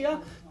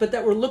potentia, but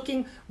that we're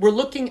looking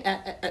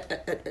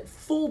at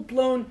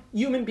full-blown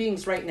human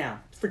beings right now.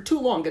 For too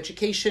long,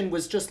 education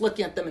was just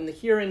looking at them in the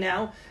here and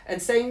now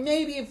and saying,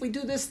 maybe if we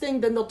do this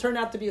thing, then they'll turn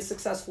out to be a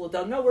successful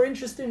adult. No, we're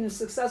interested in a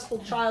successful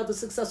child, a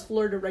successful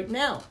learner right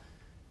now.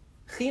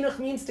 Chinuch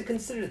means to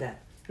consider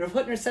that. Rav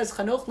Hutner says,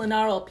 Chanoch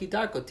lenar al pi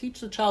darko,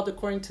 teach the child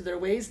according to their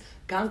ways.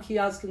 Gam ki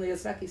yazkin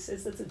leyazvek, he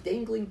says that's a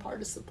dangling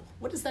participle.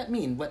 What does that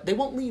mean? They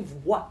won't leave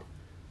what?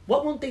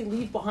 What won't they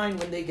leave behind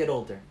when they get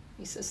older?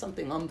 He says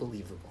something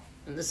unbelievable.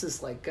 And this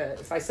is like,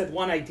 if I said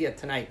one idea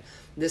tonight,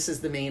 this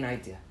is the main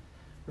idea.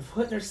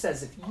 Rav Hutner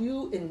says,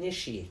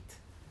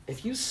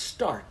 if you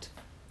start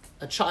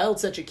a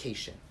child's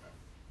education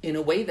in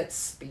a way that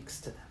speaks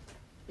to them,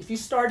 if you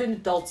start an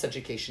adult's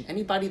education,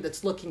 anybody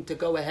that's looking to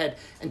go ahead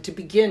and to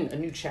begin a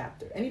new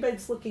chapter, anybody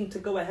that's looking to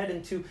go ahead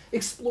and to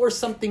explore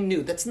something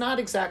new, that's not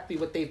exactly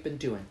what they've been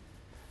doing.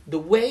 The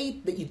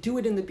way that you do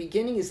it in the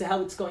beginning is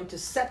how it's going to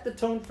set the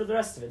tone for the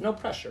rest of it. No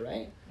pressure,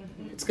 right?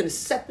 Mm-hmm. It's going to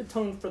set the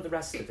tone for the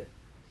rest of it.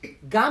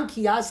 Gam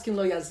ki yazkin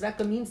lo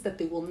yazveka means that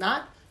they will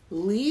not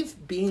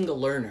leave being a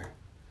learner.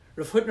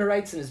 Rav Hutner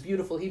writes in his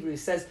beautiful Hebrew, he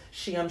says,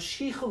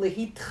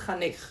 Sheyamshichu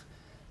lehitchanech.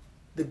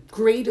 The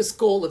greatest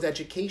goal of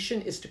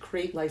education is to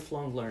create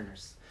lifelong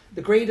learners.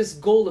 The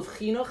greatest goal of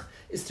chinuch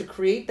is to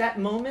create that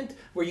moment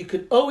where you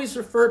could always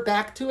refer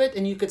back to it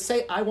and you could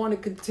say, I want to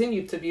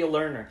continue to be a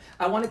learner.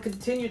 I want to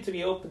continue to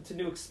be open to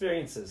new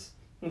experiences.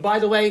 And by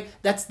the way,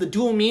 that's the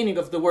dual meaning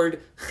of the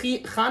word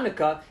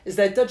Chanukah, is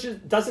that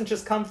it doesn't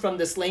just come from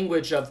this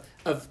language of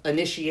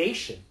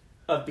initiation,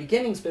 of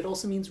beginnings, but it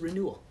also means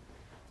renewal.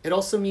 It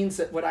also means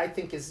that what I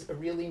think is a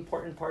really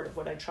important part of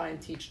what I try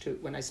and teach to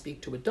when I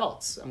speak to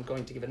adults. I'm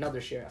going to give another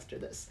share after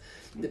this.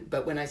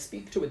 But when I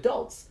speak to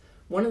adults,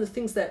 one of the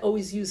things that I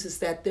always use is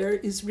that there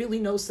is really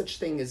no such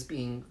thing as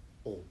being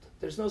old.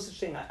 There's no such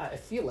thing. I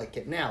feel like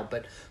it now,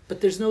 but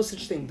there's no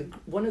such thing.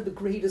 One of the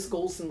greatest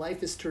goals in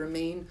life is to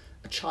remain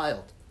a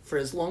child for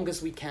as long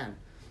as we can,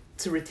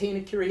 to retain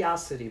a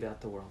curiosity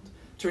about the world,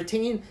 to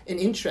retain an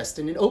interest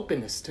and an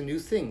openness to new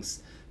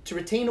things, to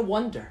retain a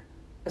wonder,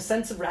 a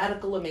sense of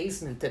radical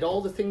amazement at all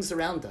the things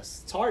around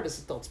us. It's hard as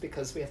adults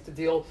because I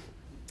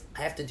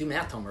have to do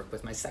math homework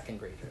with my second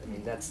grader. I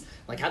mean, that's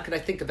like, how could I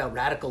think about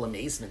radical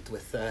amazement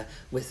with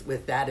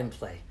that in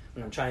play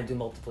when I'm trying to do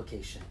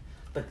multiplication?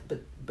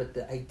 But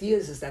the idea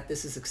is that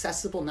this is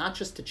accessible not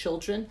just to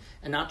children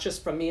and not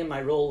just from me in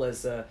my role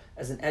as an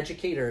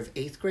educator of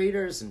 8th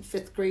graders and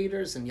 5th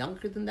graders and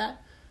younger than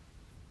that,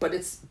 but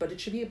it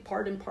should be a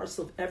part and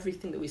parcel of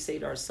everything that we say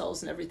to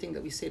ourselves and everything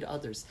that we say to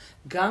others.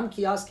 Gam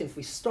ki yazkin, if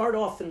we start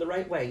off in the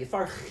right way, if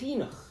our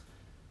chinuch,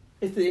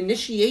 if the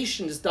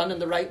initiation is done in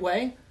the right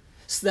way,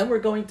 so then we're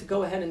going to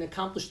go ahead and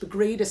accomplish the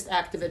greatest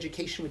act of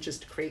education, which is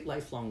to create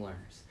lifelong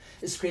learners.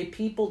 Is to create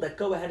people that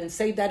go ahead and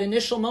say that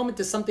initial moment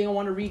is something I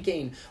want to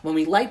regain. When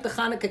we light the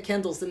Hanukkah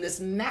candles in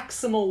this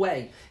maximal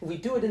way, and we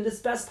do it in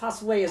this best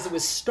possible way as it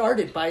was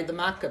started by the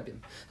Maccabees,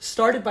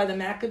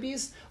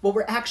 what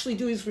we're actually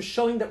doing is we're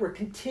showing that we're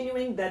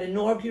continuing that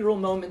inaugural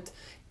moment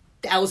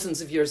thousands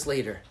of years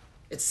later.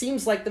 It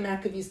seems like the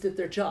Maccabees did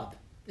their job.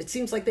 It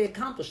seems like they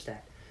accomplished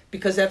that.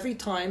 Because every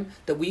time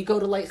that we go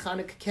to light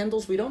Hanukkah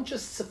candles, we don't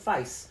just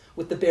suffice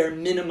with the bare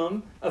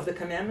minimum of the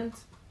commandment.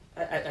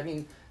 I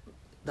mean,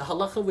 the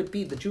halacha would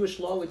be, the Jewish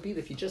law would be that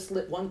if you just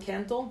lit one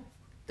candle,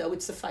 that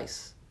would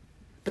suffice.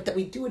 But that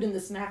we do it in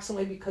this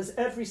maximum way because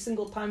every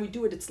single time we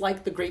do it, it's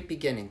like the great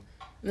beginning.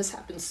 And this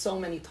happens so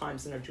many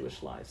times in our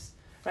Jewish lives,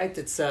 right?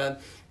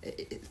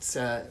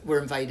 We're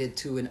invited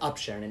to an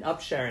upsharon. An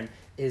upsharon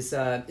is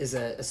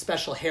a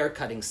special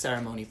haircutting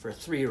ceremony for a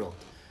 3-year-old.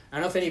 I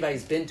don't know if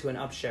anybody's been to an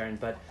upsharon,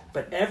 but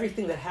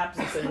everything that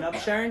happens at an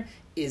upsharon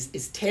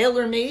is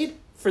tailor-made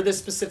for this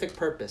specific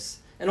purpose.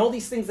 And all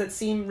these things that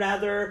seem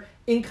rather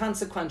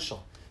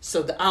inconsequential.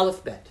 So the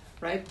alphabet,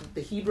 right?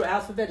 The Hebrew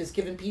alphabet is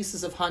given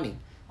pieces of honey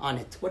on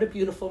it. What a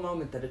beautiful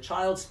moment that a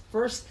child's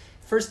first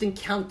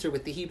encounter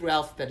with the Hebrew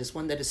alphabet is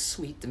one that is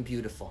sweet and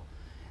beautiful.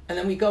 And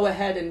then we go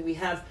ahead and we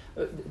have,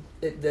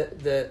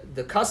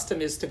 the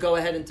custom is to go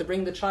ahead and to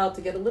bring the child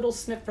to get a little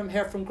snip from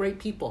hair from great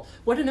people.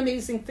 What an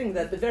amazing thing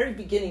that at the very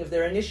beginning of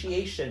their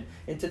initiation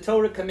into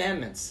Torah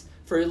commandments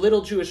for a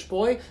little Jewish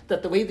boy,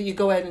 that the way that you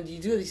go ahead and you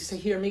do this, you say,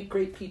 here, meet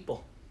great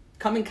people.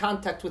 Come in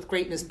contact with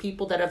greatness,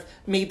 people that have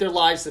made their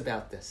lives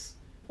about this.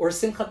 Or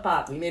Simchat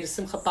Bat. We made a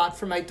Simchat Bat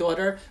for my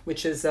daughter,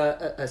 which is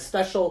a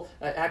special,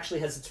 actually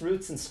has its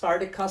roots in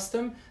Sephardic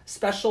custom,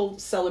 special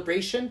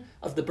celebration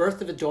of the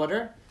birth of a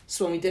daughter.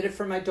 So when we did it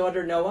for my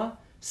daughter Noah,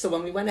 so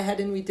when we went ahead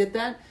and we did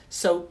that,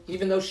 so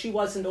even though she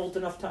wasn't old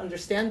enough to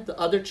understand, the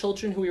other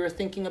children who we were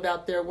thinking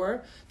about there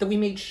were, that we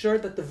made sure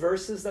that the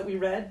verses that we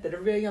read, that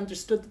everybody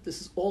understood that this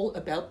is all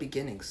about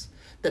beginnings.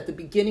 That the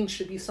beginning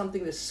should be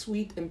something that's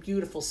sweet and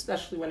beautiful,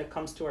 especially when it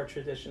comes to our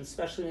tradition,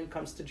 especially when it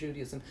comes to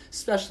Judaism,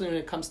 especially when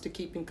it comes to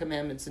keeping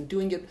commandments and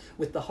doing it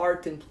with the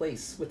heart in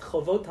place, with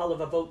chovot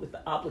halavavot, with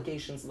the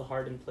obligations of the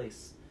heart in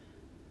place.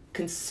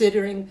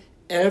 Considering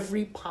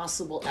every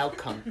possible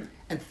outcome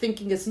and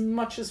thinking as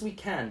much as we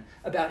can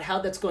about how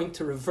that's going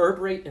to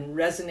reverberate and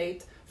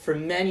resonate for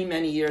many,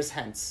 many years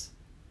hence.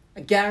 I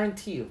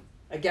guarantee you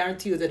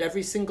that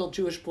every single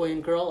Jewish boy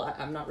and girl,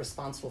 I'm not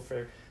responsible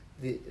for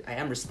I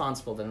am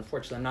responsible, but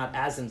unfortunately I'm not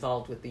as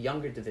involved with the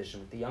younger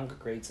division, with the younger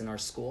grades in our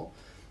school.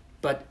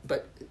 But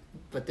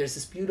there's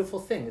this beautiful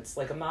thing. It's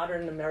like a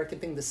modern American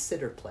thing, the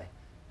sitter play.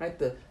 Right?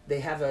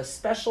 They have a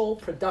special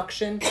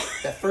production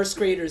that first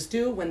graders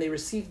do when they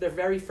receive their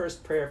very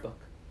first prayer book.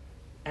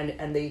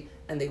 And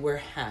they wear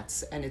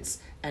hats, and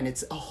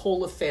it's a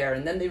whole affair.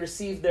 And then they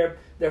receive their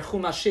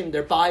chumashim,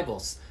 their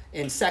Bibles,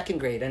 in second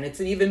grade, and it's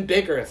an even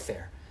bigger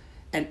affair.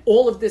 And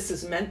all of this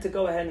is meant to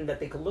go ahead and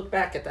that they could look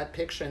back at that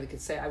picture and they could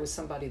say, I was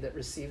somebody that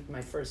received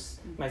my first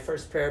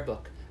prayer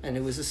book, and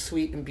it was a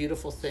sweet and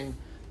beautiful thing.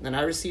 And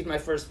I received my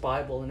first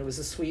Bible, and it was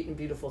a sweet and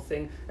beautiful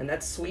thing. And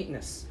that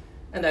sweetness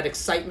and that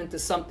excitement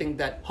is something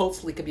that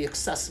hopefully could be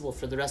accessible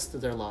for the rest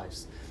of their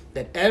lives.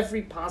 That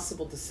every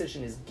possible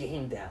decision is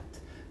gamed out,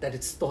 that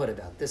it's thought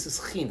about. This is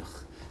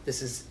chinuch.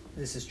 This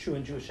is true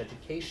in Jewish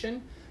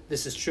education.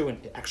 This is true in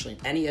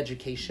any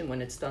education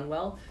when it's done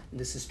well. And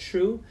this is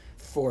true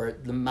for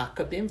the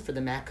Maccabim, for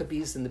the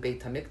Maccabees in the Beit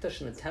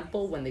HaMikdash, in the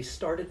temple, when they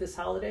started this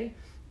holiday.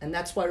 And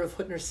that's why Rav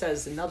Hutner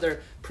says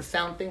another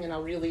profound thing, and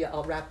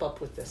I'll wrap up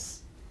with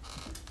this.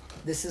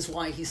 This is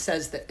why he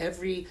says that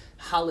every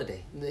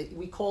holiday,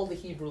 we call the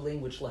Hebrew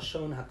language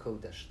Lashon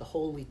HaKodesh, the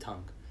holy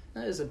tongue.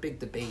 Now, there's a big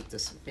debate,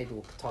 maybe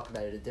we'll talk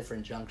about it at a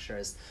different juncture,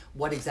 as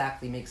what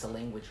exactly makes a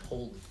language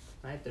holy.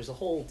 Right? There's a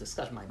whole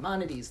discussion,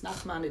 Maimonides,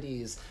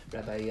 Nachmanides,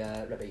 Rabbi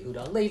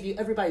Yehuda Halevi,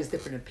 everybody has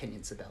different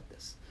opinions about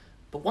this.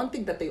 But one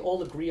thing that they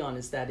all agree on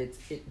is that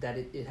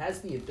it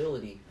has the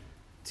ability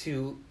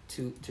to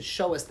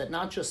show us that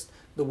not just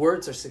the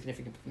words are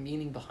significant, but the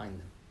meaning behind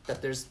them.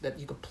 That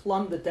you could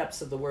plumb the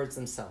depths of the words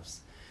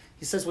themselves.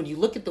 He says when you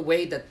look at the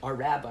way that our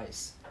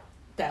rabbis,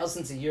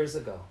 thousands of years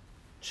ago,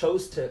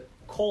 chose to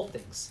call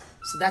things,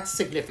 so that's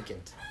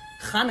significant.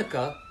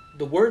 Hanukkah,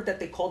 the word that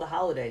they call the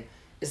holiday,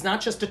 is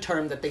not just a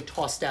term that they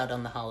tossed out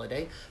on the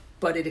holiday,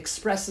 but it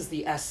expresses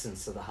the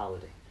essence of the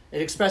holiday.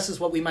 It expresses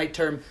what we might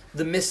term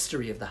the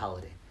mystery of the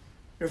holiday.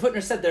 Rav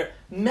Hutner said there are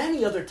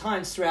many other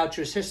times throughout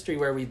Jewish history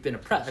where we've been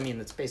oppressed. I mean,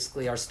 that's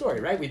basically our story,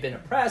 right? We've been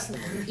oppressed, and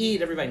we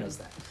eat, everybody knows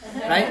that,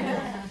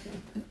 right?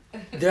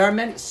 There are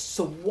many.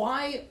 So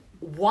why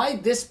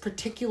this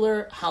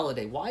particular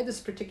holiday? Why this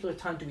particular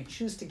time do we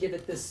choose to give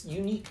it this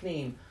unique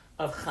name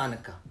of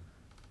Hanukkah?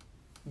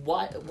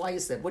 Why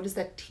is that? What does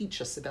that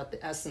teach us about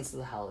the essence of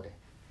the holiday?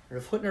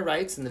 Rav Hutner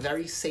writes in the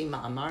very same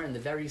ma'amar, in the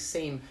very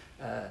same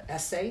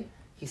essay,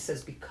 he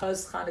says,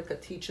 because Hanukkah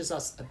teaches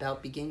us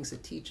about beginnings,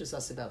 it teaches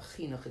us about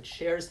chinuch, it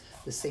shares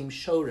the same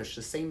shoresh,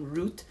 the same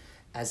root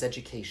as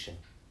education.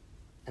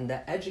 And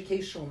that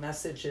educational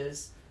message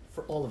is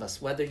for all of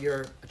us, whether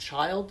you're a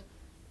child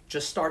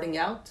just starting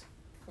out,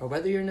 or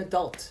whether you're an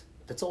adult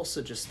that's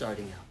also just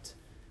starting out,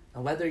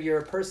 and whether you're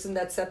a person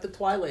that's at the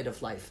twilight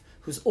of life,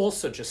 who's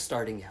also just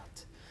starting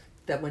out,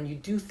 that when you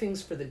do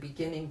things for the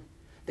beginning,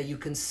 that you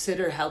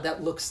consider how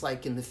that looks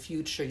like in the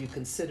future, you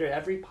consider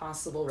every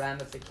possible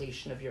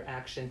ramification of your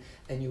action,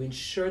 and you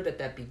ensure that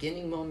that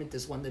beginning moment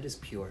is one that is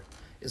pure,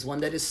 is one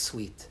that is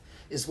sweet.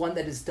 is one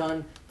that is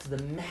done to the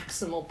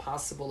maximal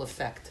possible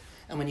effect.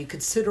 And when you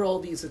consider all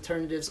these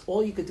alternatives,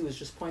 all you could do is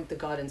just point to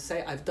God and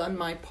say, I've done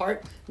my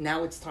part,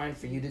 now it's time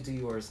for you to do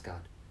yours,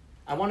 God.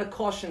 I want to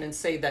caution and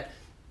say that,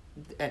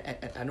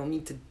 I don't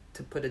mean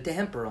to put a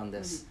damper on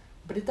this,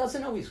 but it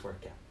doesn't always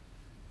work out.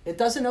 It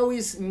doesn't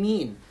always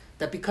mean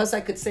that because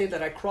I could say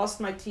that I crossed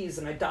my T's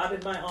and I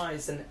dotted my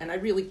I's and I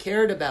really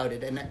cared about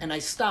it and I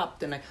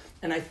stopped and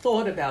I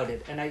thought about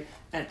it and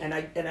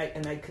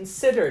I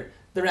considered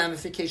the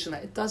ramification.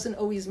 It doesn't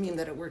always mean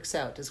that it works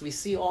out. As we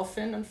see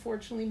often,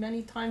 unfortunately,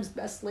 many times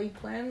best laid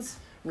plans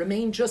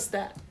remain just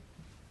that.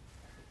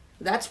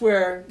 That's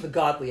where the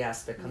godly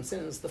aspect comes in.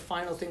 And the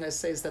final thing I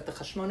say is that the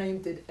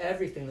Hashmonaim did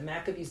everything, the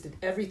Maccabees did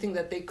everything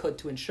that they could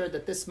to ensure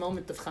that this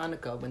moment of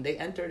Hanukkah, when they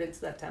entered into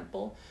that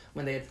temple,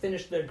 when they had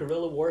finished their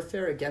guerrilla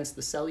warfare against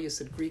the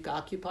Seleucid Greek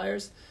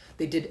occupiers,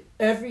 they did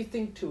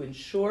everything to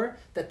ensure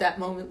that that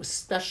moment was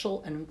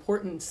special and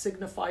important and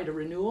signified a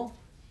renewal.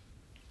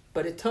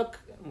 But it took,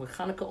 and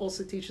Hanukkah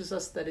also teaches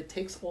us that it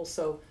takes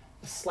also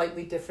a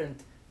slightly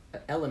different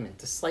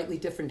element, a slightly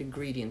different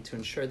ingredient to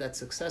ensure that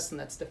success, and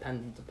that's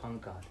dependent upon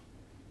God.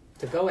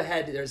 To go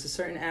ahead, there's a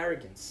certain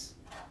arrogance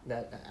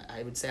that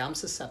I would say I'm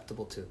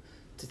susceptible to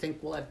think,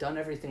 well, I've done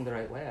everything the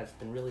right way. I've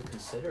been really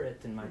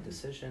considerate in my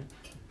decision.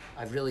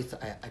 I've really,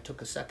 I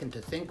took a second to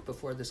think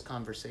before this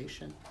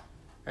conversation,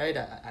 right?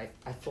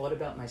 I thought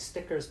about my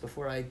stickers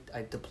before I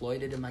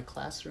deployed it in my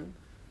classroom.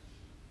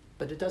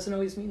 But it doesn't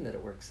always mean that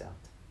it works out.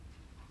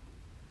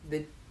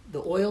 The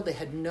oil, they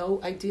had no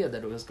idea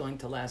that it was going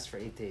to last for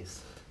 8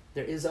 days.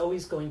 There is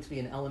always going to be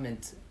an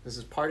element, this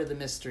is part of the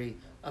mystery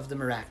of the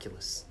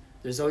miraculous.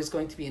 There's always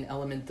going to be an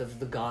element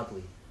of the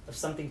godly, of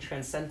something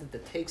transcendent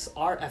that takes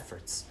our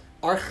efforts,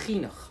 our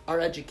chinuch, our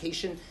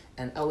education,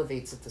 and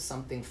elevates it to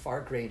something far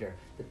greater,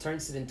 that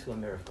turns it into a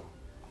miracle.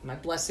 My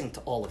blessing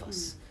to all of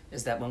us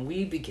is that when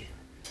we begin,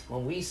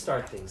 when we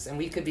start things, and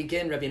we could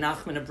begin, Rabbi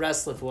Nachman of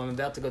Breslov, who I'm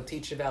about to go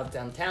teach about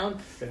downtown,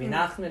 Rabbi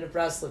Nachman of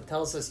Breslov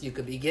tells us you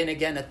could begin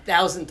again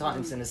 1,000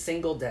 times in a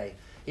single day.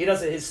 He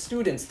does it. His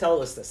students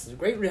tell us this. He's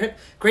a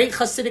great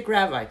Hasidic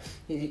rabbi.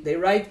 They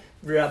write,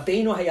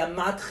 Rabbeinu haya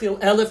matchil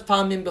 1,000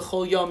 pamim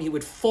b'chol yom. He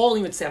would fall.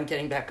 He would say, "I'm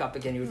getting back up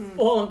again." He would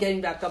fall. I'm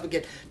getting back up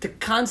again. To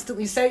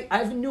constantly say, "I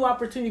have a new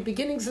opportunity."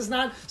 Beginnings is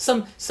not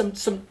some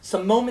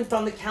moment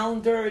on the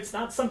calendar. It's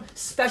not some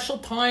special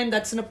time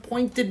that's an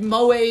appointed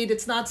moed.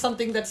 It's not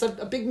something that's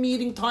a big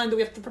meeting time that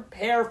we have to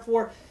prepare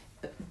for.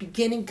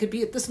 Beginning could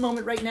be at this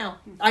moment right now.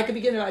 I could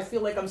begin. I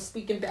feel like I'm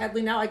speaking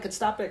badly now. I could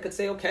stop it. I could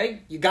say,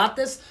 okay, you got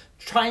this.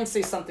 Try and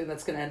say something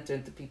that's going to enter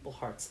into people's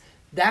hearts.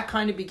 That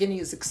kind of beginning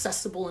is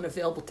accessible and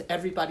available to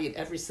everybody at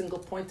every single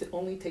point. It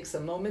only takes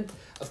a moment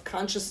of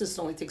consciousness.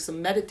 It only takes a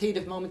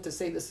meditative moment to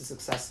say this is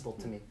accessible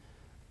to me.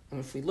 And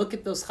if we look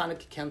at those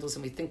Hanukkah candles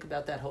and we think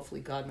about that,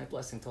 hopefully God, my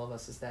blessing to all of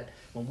us, is that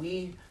when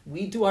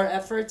we do our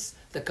efforts,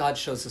 that God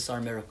shows us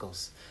our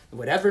miracles.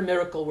 Whatever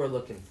miracle we're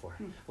looking for,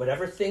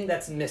 whatever thing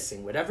that's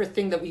missing, whatever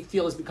thing that we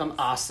feel has become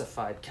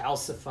ossified,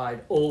 calcified,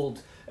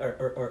 old,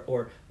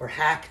 or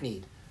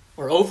hackneyed,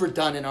 or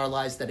overdone in our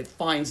lives, that it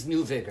finds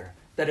new vigor,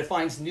 that it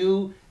finds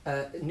new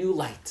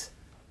light.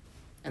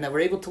 And that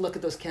we're able to look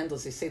at those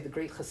candles. They say the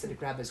great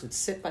Hasidic rabbis would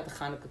sit by the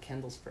Hanukkah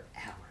candles for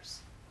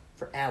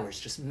hours,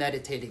 just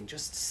meditating,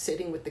 just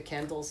sitting with the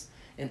candles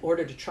in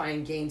order to try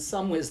and gain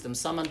some wisdom,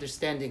 some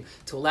understanding,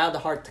 to allow the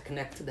heart to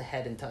connect to the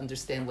head and to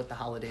understand what the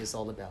holiday is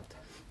all about.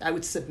 I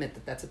would submit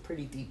that that's a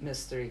pretty deep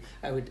mystery.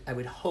 I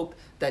would hope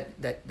that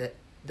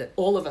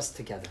all of us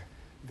together,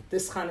 that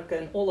this Hanukkah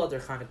and all other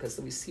Hanukkahs,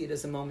 that we see it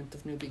as a moment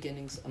of new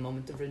beginnings, a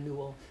moment of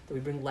renewal, that we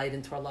bring light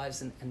into our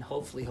lives, and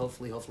hopefully,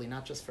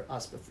 not just for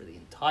us, but for the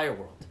entire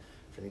world,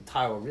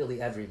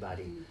 really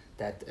everybody,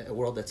 that a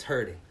world that's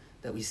hurting,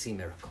 that we see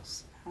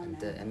miracles.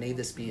 And may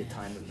this be a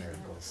time of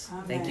miracles.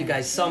 Amen. Thank you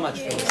guys so much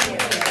for listening.